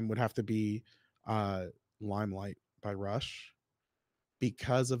all time, would have to be Limelight by Rush,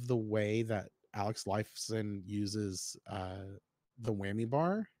 because of the way that Alex Lifeson uses the whammy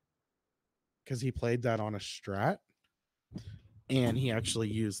bar, because he played that on a Strat, and he actually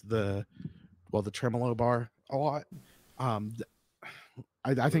used the tremolo bar a lot. I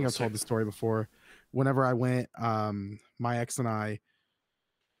think I've told the story before. Whenever I went, my ex and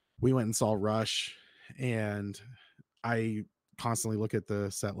we went and saw Rush, and I constantly look at the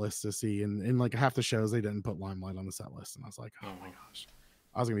set list to see, and in like half the shows they didn't put Limelight on the set list, and I was like, oh my gosh,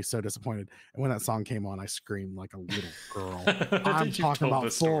 I was gonna be so disappointed. And when that song came on, I screamed like a little girl. I'm talking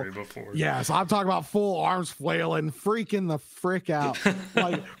about full, yeah, so I'm talking about full arms flailing, freaking the frick out.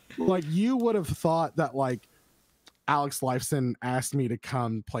 like you would have thought that like Alex Lifeson asked me to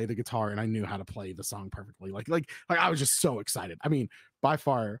come play the guitar and I knew how to play the song perfectly. Like I was just so excited. I mean, by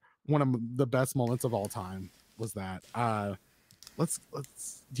far one of the best moments of all time was that. Let's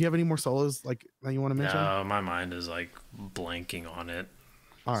do you have any more solos like that you want to mention? No, my mind is like blanking on it.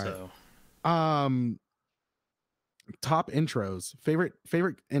 All right. So top intros, favorite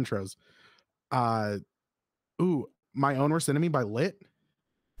intros. My Own Worst Enemy by Lit.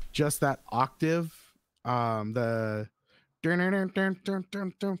 Just that octave, the that's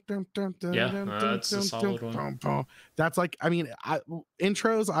a solid one. That's like, I mean,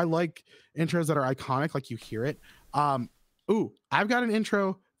 intros, I like intros that are iconic, like you hear it. I've got an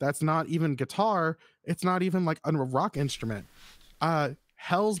intro that's not even guitar, it's not even like a rock instrument.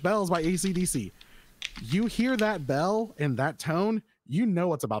 Hell's Bells by AC/DC. You hear that bell in that tone, you know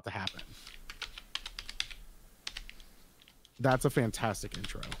what's about to happen. That's a fantastic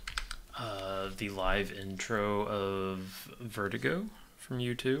intro. The live intro of Vertigo from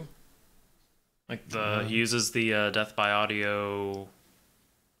U2. Like he uses the Death by Audio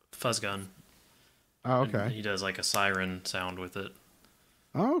fuzz gun. Oh, okay. And he does like a siren sound with it.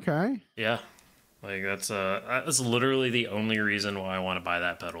 Oh, okay. Yeah. Like that's literally the only reason why I want to buy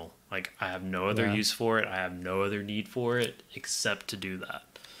that pedal. Like I have no other Yeah. use for it. I have no other need for it except to do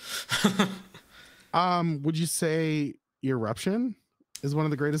that. Would you say Eruption is one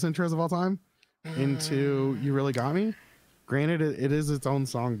of the greatest intros of all time into You Really Got Me? Granted, it is its own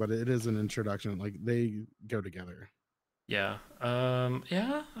song, but it is an introduction. Like they go together. Yeah.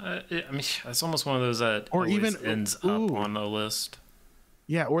 Yeah. I mean, it's almost one of those that Or always even ends up on the list.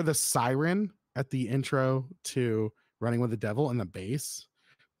 Yeah, or the siren at the intro to Running with the Devil and the bass.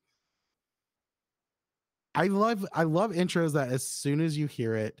 I love intros that as soon as you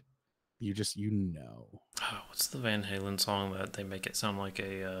hear it, you know. Oh, what's the Van Halen song that they make it sound like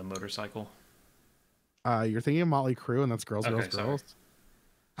a motorcycle? You're thinking of Motley Crue, and that's Girls, Okay, Girls, sorry. Girls.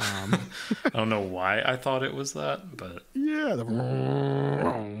 I don't know why I thought it was that, but Yeah.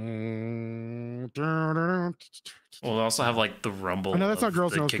 well, they also have like the rumble. Oh, no, that's not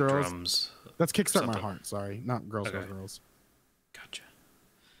Girls, the Girls, kick Girls. drums. That's Kickstart My Something. Heart. Sorry, not Girls, Okay. Girls, Girls. Gotcha.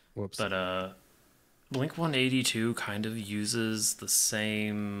 Whoops. But Blink 182 kind of uses the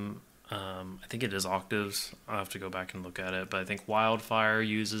same. I think it is octaves. I'll have to go back and look at it, but I think Wildfire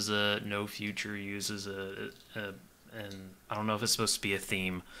uses it. No Future uses it, and I don't know if it's supposed to be a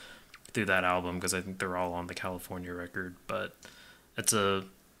theme through that album because I think they're all on the California record. But it's a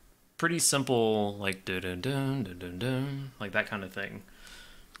pretty simple, like dun dun dun dun dun dun, like that kind of thing.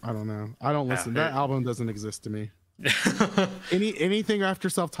 I don't know. I don't listen. Yeah, That album doesn't exist to me. Anything after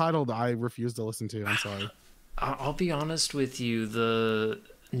self-titled, I refuse to listen to. I'm sorry. I'll be honest with you. The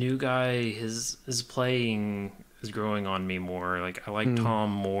new guy, his playing is growing on me more. Like I like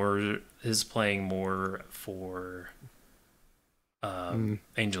Tom more. His playing more for Angels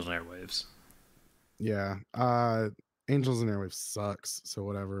and Airwaves. Yeah. Angels and Airwaves sucks. So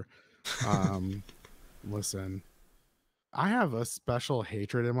whatever. Listen, I have a special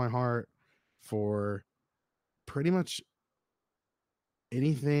hatred in my heart for pretty much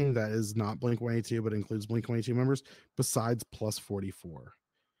anything that is not Blink 182 but includes Blink 182 members besides Plus 44,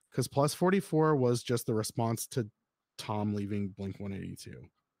 because Plus 44 was just the response to Tom leaving Blink 182.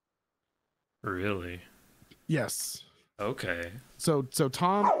 Really? Yes. Okay. So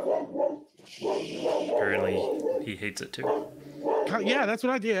Tom, Apparently he hates it too. yeah, that's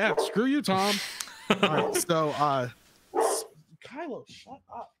what I did. Yeah, screw you, Tom. All right, so Kylo, shut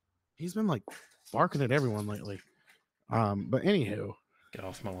up. He's been like barking at everyone lately. But anywho, Get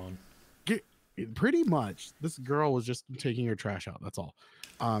off my lawn. pretty much this girl was just taking her trash out. That's all.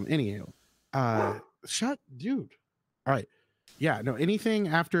 Anywho, shut, dude. All right. Yeah, no, anything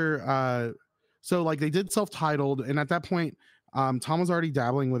after so like they did self-titled, and at that point, Tom was already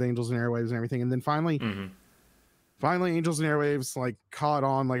dabbling with Angels and Airwaves and everything, and then finally Angels and Airwaves like caught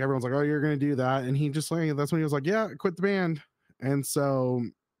on, like everyone's like, oh, you're gonna do that, and he just like, that's when he was like, yeah, quit the band. And so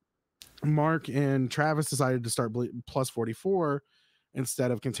Mark and Travis decided to start Plus 44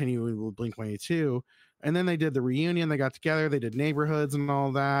 instead of continuing with Blink 182. And then they did the reunion. They got together. They did Neighborhoods and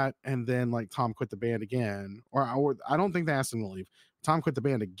all that. And then like Tom quit the band again, or I don't think they asked him to leave. Tom quit the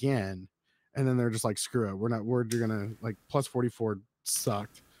band again, and then they're just like, screw it. We're gonna like Plus 44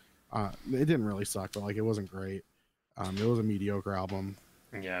 sucked. It didn't really suck, but like it wasn't great. It was a mediocre album.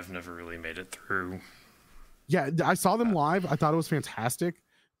 Yeah, I've never really made it through. Yeah, I saw them live. I thought it was fantastic,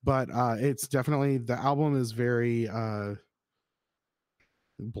 but it's definitely, the album is very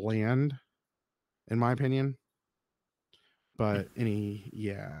bland in my opinion. But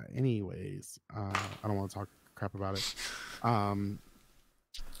anyways, I don't want to talk crap about it.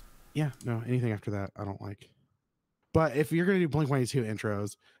 Yeah, no, anything after that I don't like. But if you're gonna do Blink 182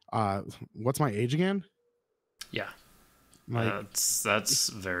 intros, what's my age again? Yeah, Like, that's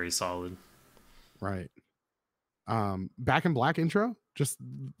very solid. right. Back in Black intro, just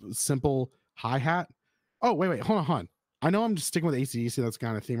simple hi-hat. Oh, wait, hold on. I know I'm just sticking with AC/DC, that's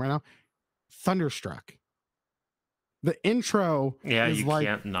kind of theme right now. Thunderstruck. The intro, Yeah, is you like,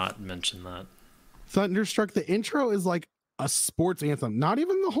 can't not mention that. Thunderstruck, the intro is like a sports anthem. Not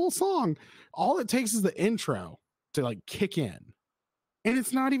even the whole song. All it takes is the intro to like kick in. And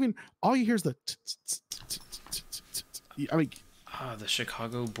it's not even, all you hear is the I mean, The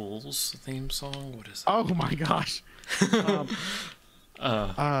Chicago Bulls theme song. What is that? oh my gosh.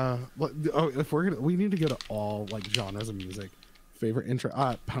 If we need to go to all like genres of music. Favorite intro,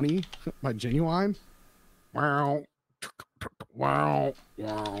 Pony by Genuine. Wow.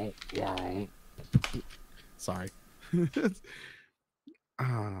 Sorry.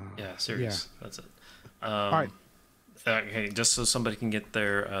 Yeah, serious. Yeah. That's it. All right. Okay, just so somebody can get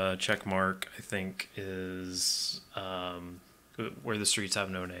their check mark, I think is Where the Streets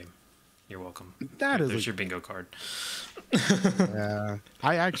Have No Name. You're welcome. There's your bingo card. Yeah,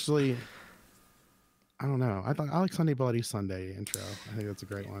 I actually, I don't know. I like Sunday Bloody Sunday intro. I think that's a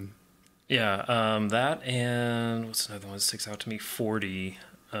great one. Yeah, that and what's another one that sticks out to me? 40.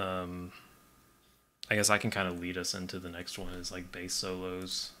 I guess I can kind of lead us into the next one is like bass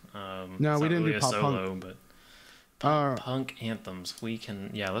solos. No, it's we not didn't really do a pop solo, punk. but punk anthems. We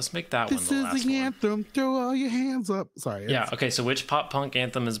can, yeah, let's make that one This the is last the one. anthem. Throw all your hands up. Sorry. Yeah, okay, so which pop punk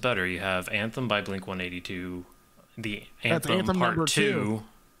anthem is better? You have Anthem by Blink 182, the Anthem, Anthem Part number 2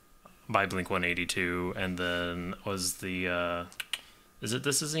 by Blink 182, and then was the, is it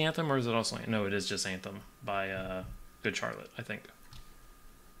This Is the Anthem, or is it also, no, it is just Anthem by Good Charlotte, I think.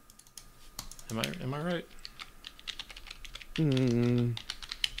 Am I right?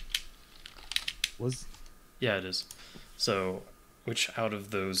 Yeah, it is. So, which out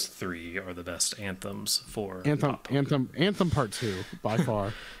of those three are the best anthems for Anthem Part 2 by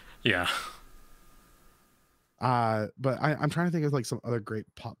far. Yeah. But I'm trying to think of like some other great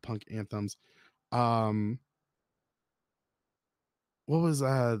pop punk anthems. What was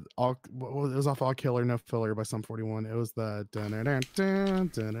it was off All Killer No Filler by Sum 41. It was the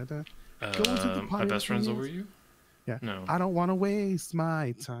My Best Friend's Over You? Yeah. No. I don't want to waste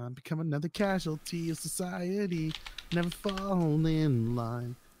my time, become another casualty of society, never fall in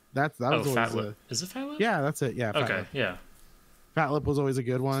line. That was always Fat Lip. Is it Fat Lip? Yeah, that's it. Yeah. Okay, yeah. Fat Lip was always a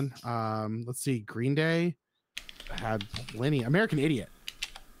good one. Let's see, Green Day had plenty. American Idiot.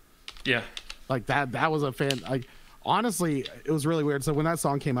 Yeah. Like that was a fan. Like honestly, it was really weird. So when that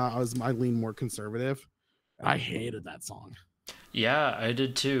song came out, I leaned more conservative. I hated that song. Yeah, I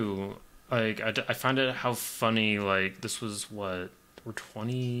did too. Like I find it how funny. Like this was what we're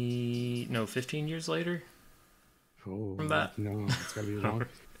 15 years later from that. No, it's gotta be long.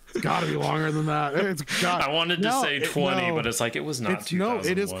 It's gotta be longer than that. I wanted to say 20, but it's like it was not. No,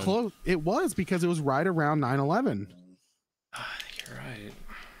 it is close. It was because it was right around 9/11. You're right.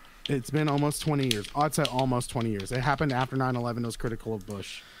 It's been almost 20 years. I'd say almost 20 years. It happened after 9/11. It was critical of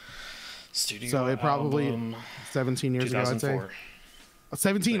Bush. So it probably 17 years ago, I'd say.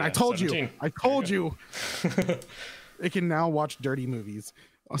 17. Yeah, I told 17. I told you. It can now watch dirty movies.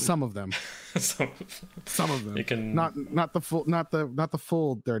 Some of them. Some of them. It can not the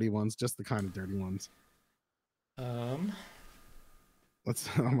full dirty ones, just the kind of dirty ones. Let's.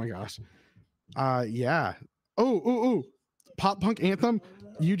 Oh my gosh. Yeah. Oh. Pop punk anthem.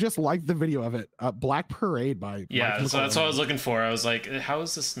 You just liked the video of it. Black Parade by. Yeah. So that's what I was looking for. I was like, how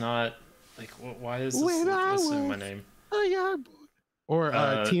is this not like? Why is this in my name? Oh yeah. Or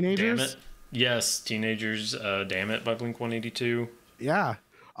Teenagers. Damn It. Yes, Teenagers. Damn It by Blink 182. Yeah.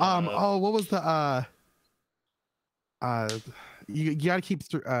 What was the you gotta keep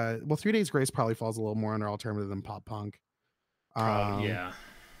 3 Days Grace probably falls a little more under alternative than pop punk. Yeah.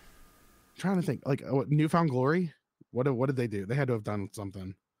 Trying to think like Newfound Glory. What did they do? They had to have done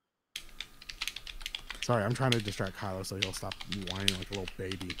something. Sorry, I'm trying to distract Kylo so he'll stop whining like a little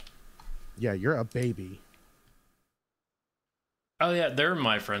baby. Yeah, you're a baby. Oh yeah, they're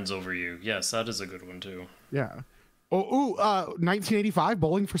My Friends Over You. Yes, that is a good one too. Yeah. 1985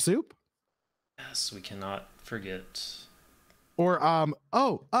 Bowling for Soup. Yes, we cannot forget. Or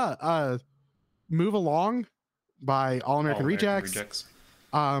Move Along by All American Rejects.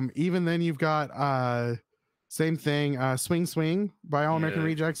 Even then you've got same thing. Swing Swing by All American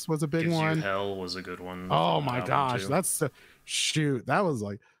Rejects was a big one. You Hell was a good one. Oh my gosh, that's shoot. That was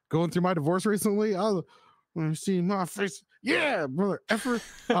like going through my divorce recently. I was when you see my face, yeah, brother, effort.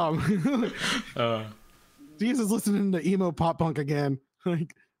 Jesus, listening to emo pop punk again.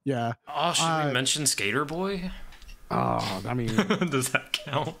 Like, yeah. Oh, should we mention Skater Boy? Oh, I mean, does that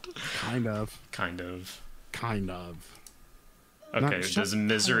count? Kind of. Okay, does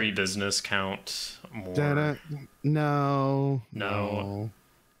Misery Business count more? No.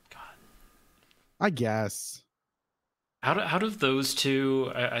 God. I guess. Out of those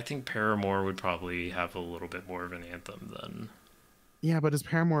two, I think Paramore would probably have a little bit more of an anthem than. Yeah, but is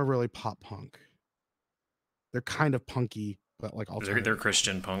Paramore really pop punk? They're kind of punky, but like they're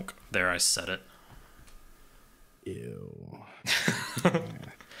Christian punk. There, I said it. Ew.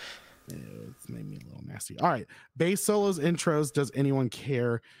 It's made me a little nasty. All right, bass solos, intros. Does anyone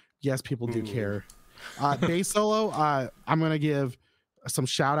care? Yes, people do care. Bass solo. I'm gonna give some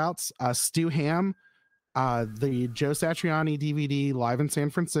shout outs. Stu Ham, the Joe Satriani DVD live in San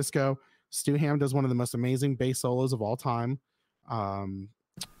Francisco. Stu Ham does one of the most amazing bass solos of all time.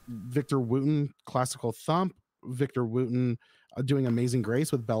 Victor Wooten, classical thump. Victor Wooten doing Amazing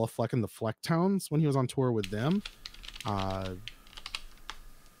Grace with Bella Fleck and the Flecktones when he was on tour with them.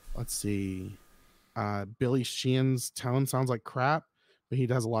 Let's see. Billy Sheehan's tone sounds like crap, but he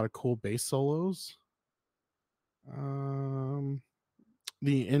does a lot of cool bass solos.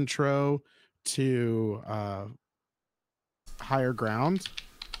 The intro to Higher Ground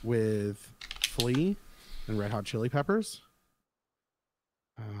with Flea and Red Hot Chili Peppers.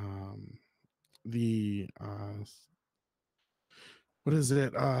 The what is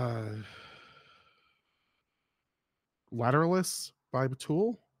it? Lateralus by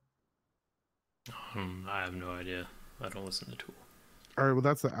Tool. I have no idea. I don't listen to Tool. All right, well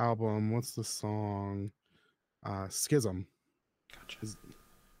that's the album. What's the song? Schism. Gotcha.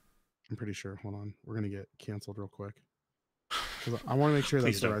 I'm pretty sure. Hold on, we're gonna get canceled real quick because I want to make sure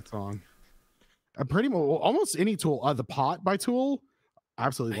that's the right song. Pretty much almost any Tool. The Pot by Tool.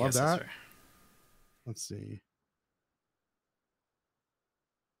 Absolutely love that. Let's see.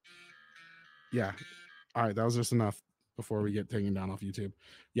 Yeah. All right, that was just enough before we get taken down off YouTube.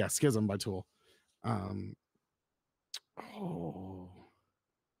 Yeah, Schism by Tool. So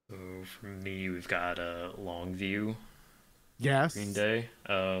for me, we've got a Longview. Yes. Green Day. If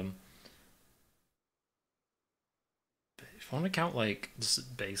I want to count like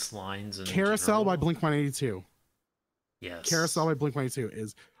just bass lines and Carousel by Blink-182. Yes. Carousel by Blink-182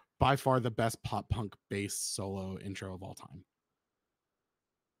 is by far the best pop punk bass solo intro of all time.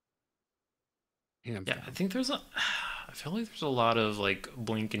 Hands down. I think I feel like there's a lot of like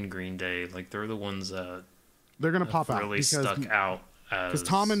Blink and Green Day. Like they're the ones that they're gonna pop out really stuck out because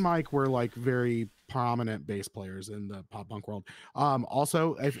Tom and Mike were like very prominent bass players in the pop punk world.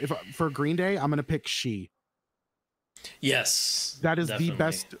 Also, if for Green Day, I'm gonna pick She. Yes, that is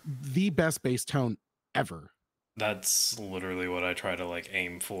definitely the best bass tone ever. That's literally what I try to like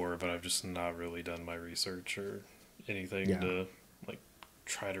aim for, but I've just not really done my research or anything to like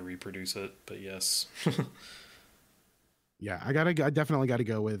try to reproduce it. But yes. Yeah, I definitely gotta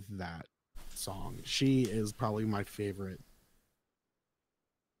go with that song. She is probably my favorite.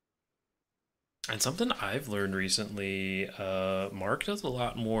 And something I've learned recently, Mark does a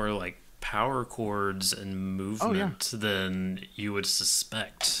lot more like power chords and movement than you would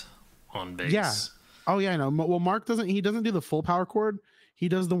suspect on bass. Yeah. Oh yeah, I know. Well, Mark doesn't do the full power chord. He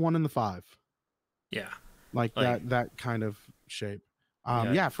does the 1 and the 5. Yeah. Like that kind of shape.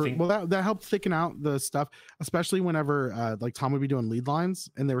 That helped thicken out the stuff, especially whenever like Tom would be doing lead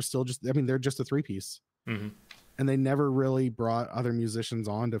lines and they were still they're just a 3-piece. Mm-hmm. And they never really brought other musicians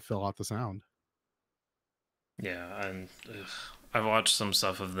on to fill out the sound. Yeah, and I've watched some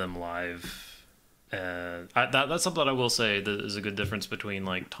stuff of them live, and that's something I will say that is a good difference between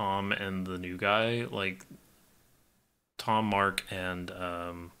like Tom and the new guy. Like Tom, Mark, and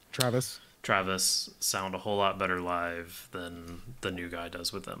Travis sound a whole lot better live than the new guy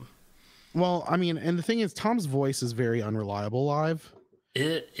does with them. Well, I mean, and the thing is, Tom's voice is very unreliable live.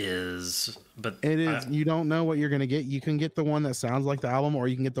 It is, but it is. You don't know what you're gonna get. You can get the one that sounds like the album, or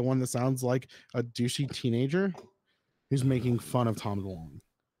you can get the one that sounds like a douchey teenager who's making fun of Tom DeLonge.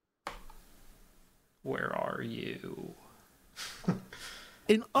 Where are you?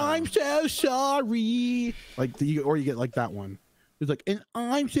 And I'm so sorry. Like or you get like that one. It's like, and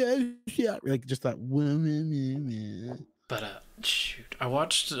I'm so sorry. Like just that woman. But shoot, I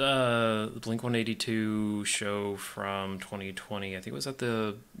watched the Blink-182 show from 2020. I think it was at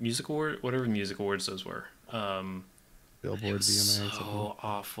the Music Award, whatever Music Awards those were. Billboard, VMA. So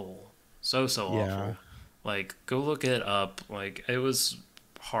awful, so awful. Like, go look it up. Like, it was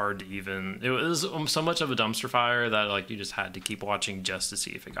hard to even. It was so much of a dumpster fire that like you just had to keep watching just to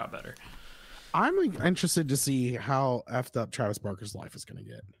see if it got better. I'm interested to see how effed up Travis Barker's life is going to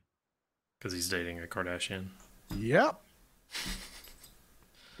get because he's dating a Kardashian. Yep.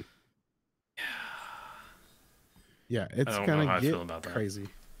 Yeah, it's gonna get crazy.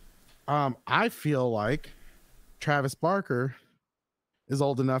 I feel like Travis Barker is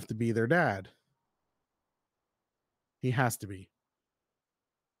old enough to be their dad. He has to be.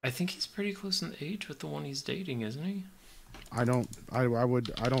 I think he's pretty close in age with the one he's dating, isn't he? I don't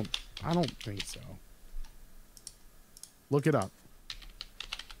think so. Look it up.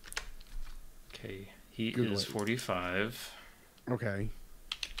 Okay, he is 45. Okay,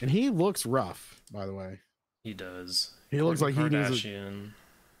 and he looks rough, by the way. He does. He looks like Kardashian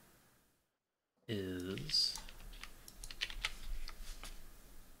is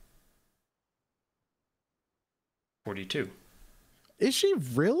 42. Is she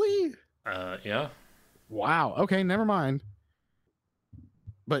really? Yeah. Wow. Okay, never mind.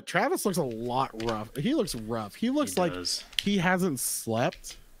 But Travis looks a lot rough. He looks rough. He looks like he hasn't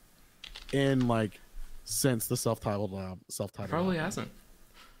slept in like since the self-titled album. Probably hasn't.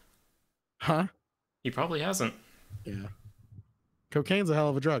 Huh? He probably hasn't. Yeah. Cocaine's a hell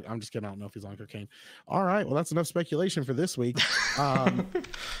of a drug. I'm just kidding. I don't know if he's on cocaine. All right. Well, that's enough speculation for this week.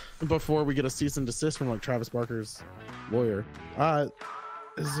 Before we get a cease and desist from like Travis Barker's lawyer.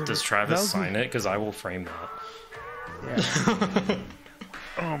 Does Travis sign it? Because I will frame that. Yeah.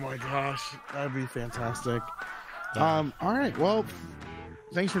 Oh my gosh, that'd be fantastic. All right, well,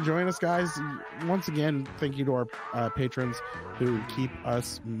 thanks for joining us, guys. Once again, thank you to our patrons who keep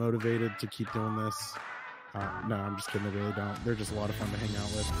us motivated to keep doing this. No, I'm just kidding. They really don't. They're just a lot of fun to hang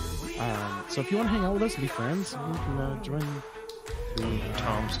out with. So if you want to hang out with us and be friends, you can join.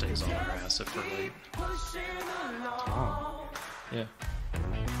 Tom stays on our ass if we're late. Tom. Yeah.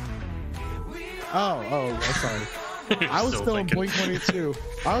 Oh, sorry. I was still in Blink-182.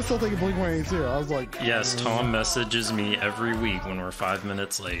 I was still thinking Blink-182. I was like, yes, Tom messages me every week when we're 5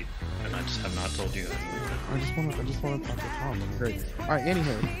 minutes late, and I just have not told you that. I just want to talk to Tom. That's great. All right,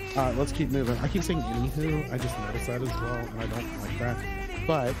 anywho, let's keep moving. I keep saying anywho. I just noticed that as well, and I don't like that.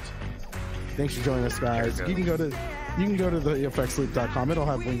 But thanks for joining us, guys. You can go to theeffectsloop.com. It'll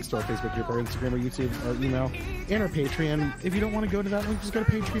have links to our Facebook group, our Instagram, our YouTube, our email, and our Patreon. If you don't want to go to that link, just go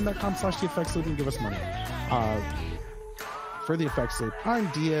to patreon.com/theeffectsloop and give us money. For The Effects Loop, I'm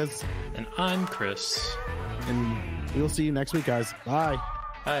Diaz. And I'm Chris. And we'll see you next week, guys. Bye.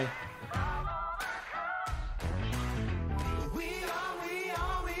 Bye.